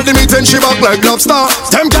 All the meat and she back like lobster.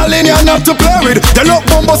 Them gal in here not to play with. They look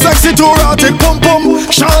bumbo sexy too erotic. Pum pum,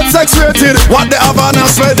 short sex rated. What they have on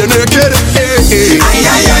us where they naked.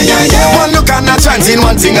 One look and not chanting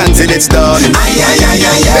one thing until it's done.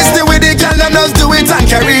 It's the way they gal them just do it and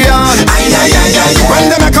carry on. When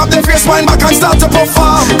they make up their face, wind back and start to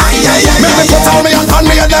perform. Make me put on me and pan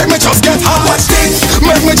me head like me just get hard.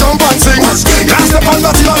 Make me jump and sing. Can't step on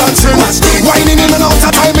body balancing. Winding in and out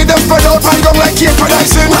of time, me them spread out and go like cake when I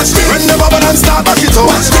sing. When the bubble and start back it up,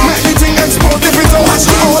 make the thing explode if it up.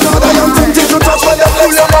 Oh Lord, I am tempted to touch when them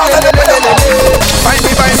pull your ball.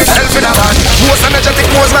 Find myself in a van. Most energetic,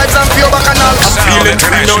 most vibes and pure bacchanal. Feeling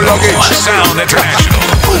free, no luggage.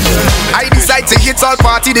 I decide to hit all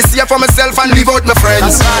party this year for myself and leave out my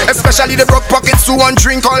friends. Especially the broke pockets who won't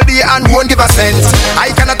drink all day and won't give a cent.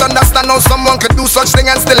 I cannot understand how someone could do such thing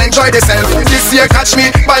and still enjoy themselves. This year catch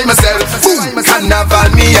me by myself. Boom, carnival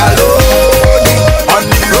me alone on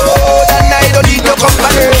the road and I don't need no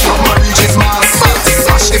company. Someone reaches my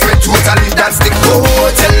smash if it totally that's the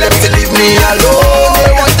code. Tell them to leave me alone.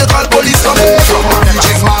 They want to call police on me. Someone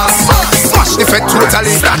reaches my smash if it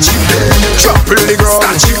totally that's it. Drop in the ground.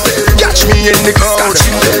 Catch me in the crowd.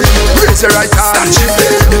 Raise your right hand.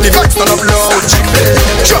 The vibes turn up loud.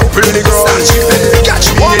 Drop in the ground.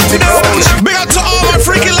 Catch me in the crowd. Big up to all my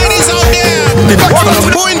freaky ladies out there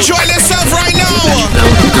who enjoy themselves right now.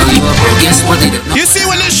 You see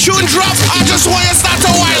when this tune drop, I just want you to start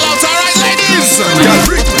to wild out, alright ladies?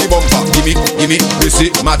 Bring the bumper, gimme,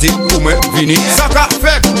 Missy, Matty, Ume, Vini, Saka,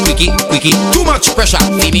 Fek, Wiki, too much pressure,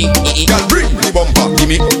 Vini, girl, bring the bumper,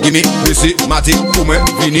 gimme, Missy, Matty, Ume,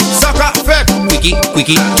 Vini, Saka, Fek, Wiki,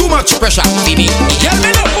 too much pressure, Vini, girl,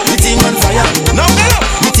 me know, the thing on fire, now me know,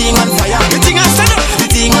 the thing on fire, the thing on stand up, the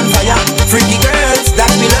thing on fire, freaky girls,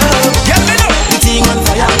 that me love, girl, me know, the thing on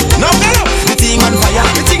fire, now me know, the thing on fire,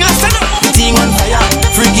 the thing on stand up, the thing on fire,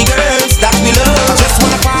 freaky girls, that me love, just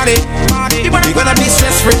wanna party, we gonna be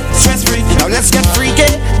stress free, now let's get freaky,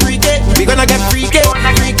 we gonna get freaky,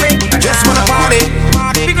 just wanna party,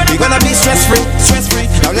 we gonna be stress free,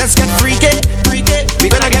 now let's get freaky, we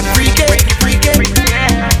gonna get freaky.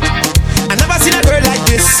 I never seen a girl like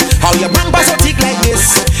this. How your bumper so thick like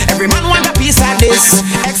this? Every man want a piece like this.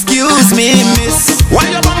 Excuse me, miss. Why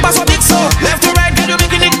your bumper so big so? Left to right, girl, you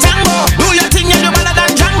making it tango. Do your thing, you're better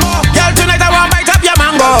than Django. Girl, tonight I want bite up your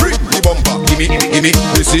mango. Bring the bumper, gimme,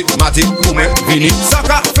 Missy, Matty, Ume, Vini,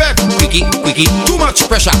 Saka, Fek, Wiki, too much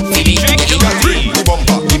pressure, Vini, girl, bring the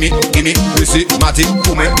bumper, gimme, Missy, Matty,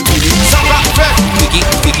 Ume, Vini, Saka, Fek,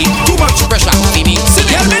 Wiki, too much pressure, Vini.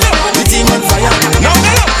 Girl, me know, the thing on fire, now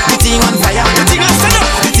me know, the thing on fire, the thing on stand up,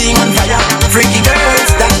 the thing on fire, freaky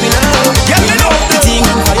girls that me love. Girl, me know, the thing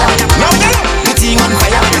on fire, now me know, the thing on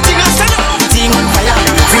fire, the thing on stand up, the thing on fire,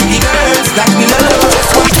 freaky girls that me love.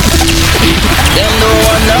 Them know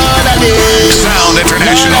another day. Sound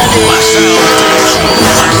International.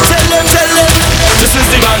 Tell them. This is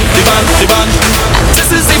the band.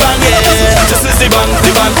 This is the band, yeah. This is the band.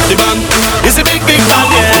 It's a big band,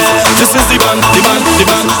 yeah. This is the band. This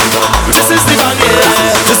is the band, yeah.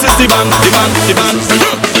 This is the band.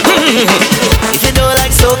 If you don't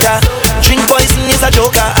like soca, drink poison is a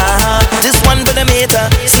joker. This one for the meter.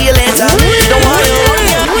 See you later. Don't want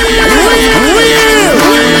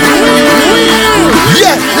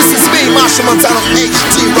Yeah, this is me, Marshall Montano,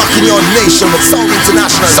 HT, rocking your your nation with Sound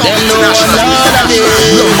International. Sound International.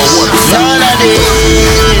 Number one. None of this.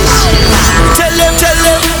 Tell them.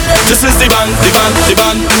 This is the band. This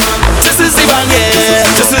is the band, yeah.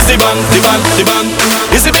 This is the band.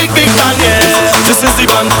 It's a big band, yeah. This is the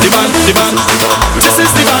band. This is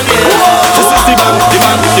the band, yeah. This is the band.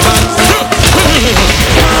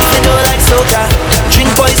 They do like soca. Drink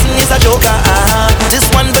poison is a joker. This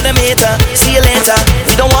one for the meter. See you later.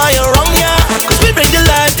 We don't want you wrong, yeah. Cause we bring the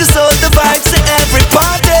life to soul the vibes to every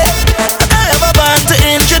party. I have a band to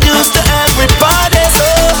introduce to everybody. So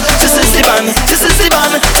this is the band. This is the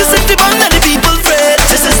band. This is the band that the people afraid.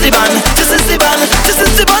 This is the band. This is the band. This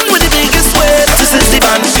is the band with the biggest weight. This is the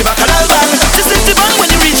band. The bacchanal band. This is the band when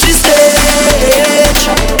you reach the stage.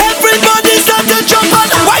 Everybody start to jump on.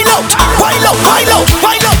 Wild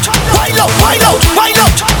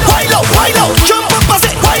out. Jump up and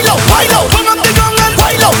say wild out. Turn up the gong and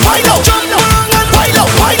wild out. Jump up and wild out.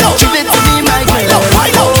 Give it to me, my girl.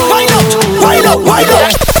 Wild out.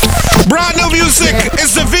 Brand new music.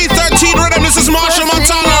 It's the V13 rhythm. This is Marshall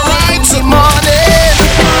Montana, right? Good morning.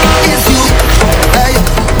 It's you. Hey,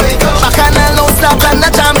 wake up. Bacchanal no stop and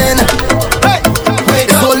not jamming. Hey,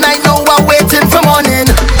 wake up. All night now we're waiting for morning.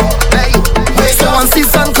 Hey, wake up. So once the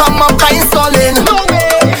sun come up, I installing.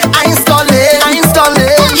 I installing.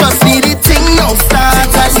 Just need the thing now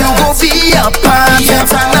start and you go be a part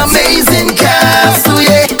of an amazing cast. Ooh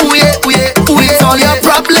yeah. All your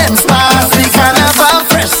problems past. We can have a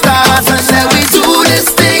fresh start and then we do this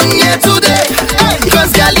thing here today.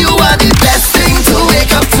 Cause girl, you are the best thing to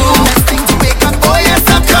wake up to. Oh yes,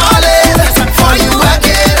 I'm calling for you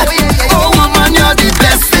again. Oh woman, you're the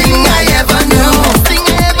best thing I ever knew.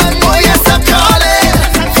 Oh yes, I'm calling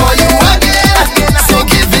for you again. So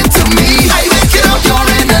give it to me. I waking up your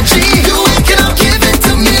energy. You waking up, give it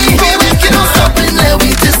to me. We waking up, stopping there.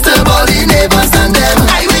 We disturb all the neighbors and them.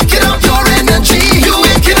 I waking up your energy. You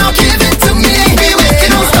waking up, give it to me. We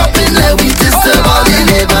waking up, stopping there. We disturb all the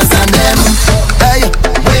neighbors and them. Hey,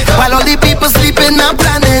 while all the people sleeping and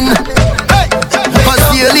planning. Hey, cause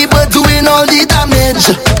the early bird doing all the damage.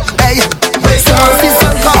 Hey, so once the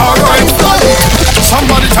sun come out,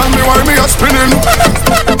 Somebody tell me why me a spinning.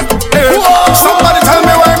 Hey, somebody tell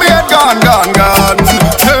me why me head gone.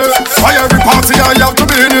 Hey, why every party I have to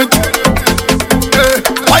be in it? Hey,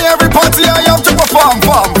 why every party I have to perform?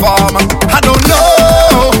 I don't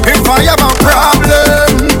know if I have a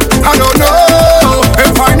problem. I don't know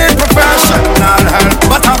if I need professional help,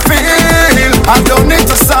 but I feel I don't need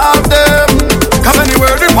to solve them. Cause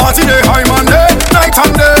anywhere the party they high man day, night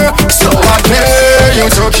and day. So I dare you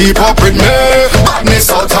to keep up with me. Badness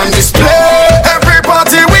out on display. Every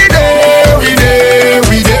party we there.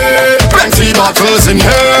 Plenty bottles in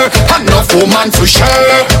here, enough woman to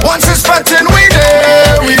share. Once it's fetting we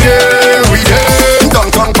there.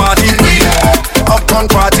 Downtown party we there. Uptown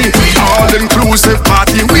party all inclusive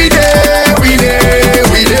party we there.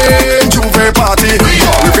 Juve party we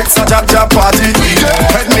fix a jab party.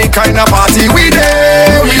 Head me kind of party we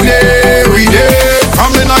there.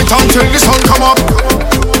 From the night until the sun come up.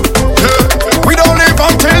 We don't live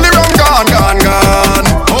until the rum gone.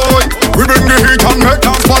 Oh, we bring the heat and make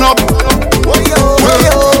that fun up.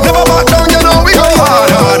 Never back down, you know we go hard.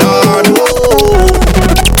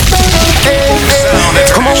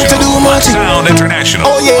 Come on to do magic. Sound International.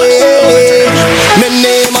 Oh yeah. Me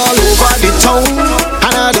name all over the town,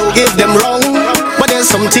 and I don't give them wrong. But there's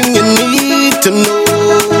something you need to know.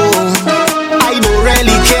 I don't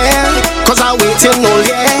really care, cause I waiting all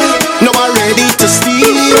year. Now I'm ready to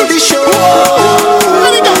steal the show. Who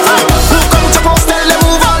come to post, tell them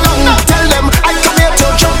move along. Tell them I come here to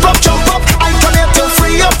jump up. I come here to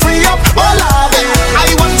free up. All of them.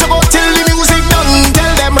 I want to go till the music done. Tell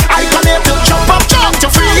them I come here to jump up, to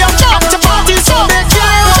free up, to party so they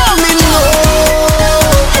can't tell me no.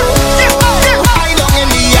 I don't in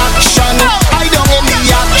the action.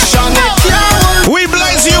 We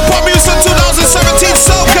blaze you pop music 2017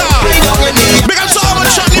 soca. Big up to all my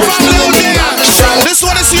Charlie family out there. This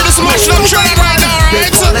one is you, this much I'm trying right now, right? They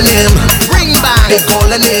calling him, bring back. They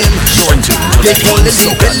calling him, they calling the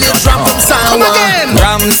village drum from Sawa.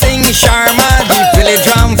 Ram Singh Sharma, the village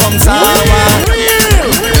drum from Sawa.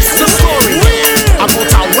 This is the story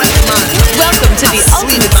about a wet man. Welcome to the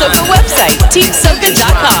ultimate soca website,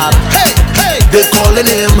 teamsoca.com. They calling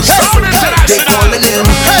him, they calling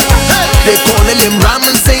him Ram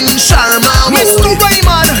Singh Sharma. Mr.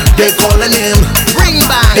 Wayman. They calling him, bring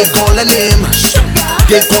back. They calling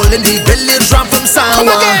the village drum from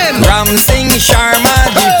Sawa. Ram Singh Sharma,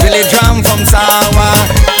 the village drum from Sawa.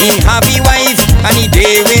 He happy wife and he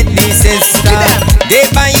day with the sister. They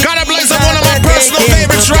buy gotta blaze up one of my personal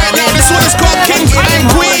favorites right now. This one is called Kings and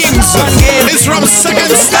Queens.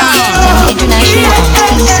 second star.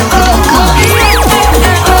 International on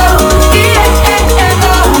TeamSoca.com.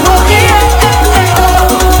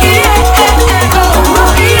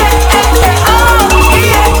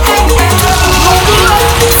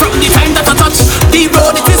 From the time that I touch the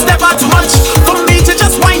road, it is never too much for me to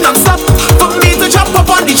just wind and stop, for me to jump up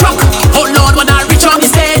on the truck. Oh Lord, when I reach on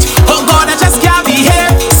the stage, oh God, I just can't be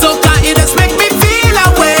here. So can it just make me feel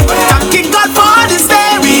away? Thanking God for this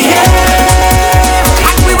day we have.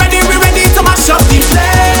 And we ready to mash up the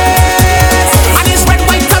place. And it's red,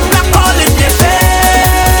 white, and black all in the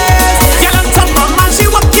face. Girl on top of man, she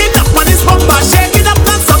walking up on his bumper, shaking up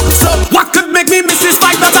and something. So what could make me miss this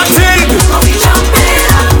night that I take?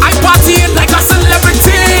 I partying like a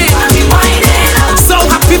celebrity. So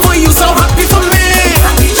happy for you, so happy for me.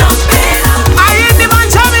 I ain't the man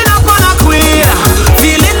jamming up on a queen,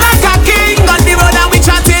 feeling like a king on the road and we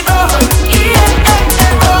chatting.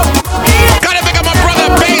 Gotta pick up my brother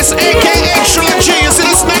Bass, aka Trilla G. You see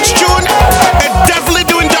this next tune? It definitely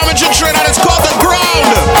doing damage in Trinidad. It's called The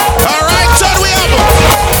Ground. Alright, turn we up.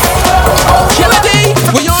 Killer D,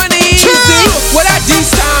 we on easy. What that D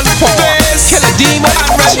stand for? Killer Demon.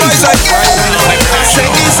 Say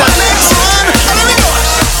it's the next one.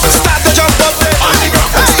 Start to jump up there.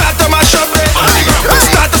 Start to mash up there.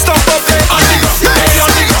 Start to stomp up there.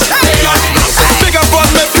 Big up all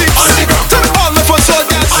my peeps. All my foot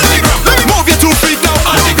soldiers. Move your 2 feet down.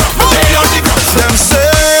 Them say,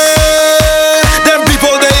 them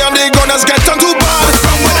people they on the gunners get on too bad.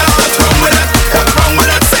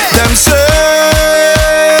 Them say,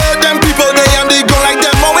 them people they on the gun like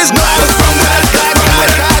them always glad.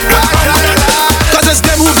 Cause it's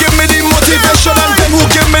them who give me the motivation and them who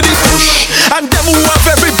give me the push. And them who have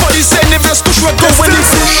everybody saying if you push, we're going to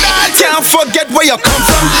push. Can't forget where you come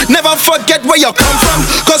from. Never forget where you come from.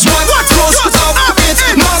 Cause what goes up,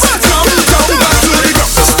 it must come down back to the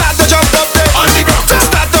ground. Start to jump up there.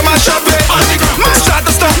 Start to mash up there. Start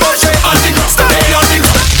to stomp up there. Stay on the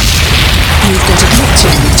ground. You've got a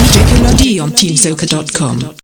picture with DJ Killer D on TeamSoca.com.